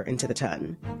deeper into the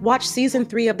ton. Watch season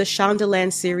 3 of the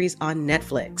Shondaland series on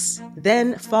Netflix.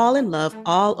 Then fall in love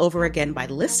all over again by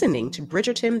listening to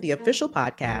Bridgerton, the official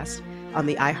podcast, on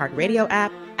the iHeartRadio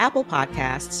app, Apple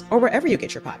Podcasts, or wherever you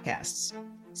get your podcasts.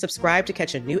 Subscribe to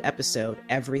catch a new episode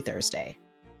every Thursday.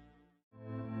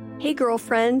 Hey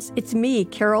girlfriends, it's me,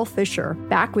 Carol Fisher,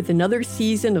 back with another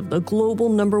season of the global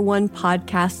 #1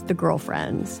 podcast, The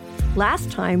Girlfriends.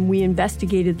 Last time, we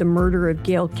investigated the murder of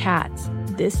Gail Katz.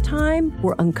 This time,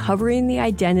 we're uncovering the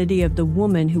identity of the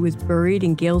woman who was buried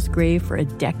in Gail's grave for a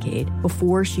decade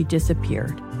before she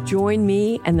disappeared. Join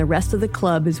me and the rest of the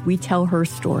club as we tell her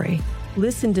story.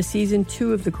 Listen to Season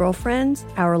 2 of The Girlfriends,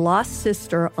 Our Lost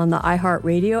Sister on the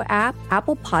iHeartRadio app,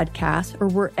 Apple Podcasts, or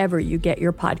wherever you get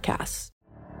your podcasts.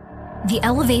 The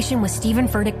Elevation with Stephen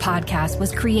Furtick podcast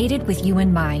was created with you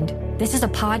in mind. This is a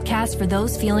podcast for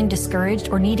those feeling discouraged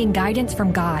or needing guidance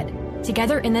from God.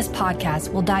 Together in this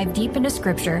podcast, we'll dive deep into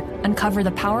Scripture, uncover the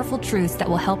powerful truths that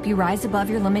will help you rise above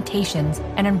your limitations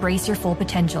and embrace your full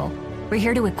potential. We're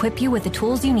here to equip you with the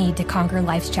tools you need to conquer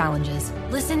life's challenges.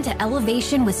 Listen to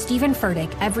Elevation with Stephen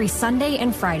Furtick every Sunday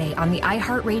and Friday on the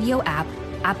iHeartRadio app,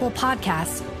 Apple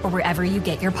Podcasts, or wherever you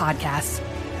get your podcasts.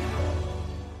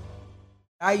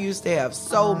 I used to have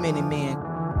so many men.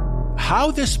 How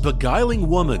this beguiling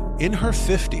woman in her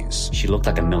 50s, she looked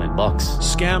like $1 million,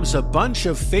 scams a bunch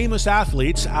of famous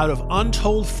athletes out of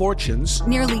untold fortunes.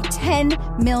 Nearly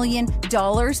 $10 million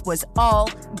was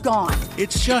all gone.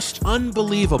 It's just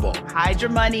unbelievable. Hide your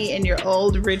money in your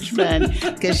old rich man,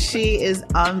 because she is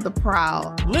on the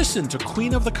prowl. Listen to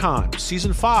Queen of the Con,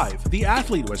 Season 5, The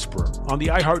Athlete Whisperer, on the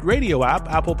iHeartRadio app,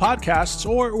 Apple Podcasts,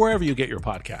 or wherever you get your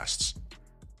podcasts.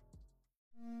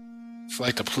 It's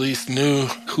like the police knew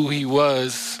who he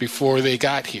was before they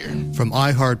got here. From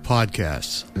iHeart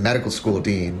Podcasts. The medical school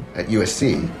dean at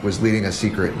USC was leading a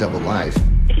secret double life.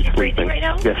 He's breathing right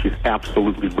now? Yes, he's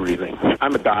absolutely breathing.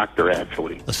 I'm a doctor,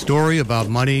 actually. A story about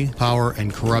money, power,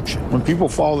 and corruption. When people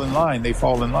fall in line, they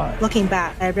fall in line. Looking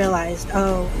back, I realized,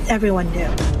 everyone knew.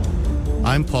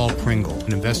 I'm Paul Pringle,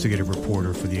 an investigative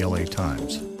reporter for the LA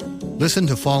Times. Listen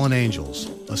to Fallen Angels,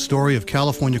 a story of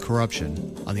California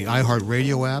corruption on the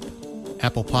iHeartRadio app,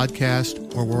 Apple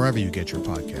Podcast, or wherever you get your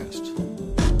podcasts.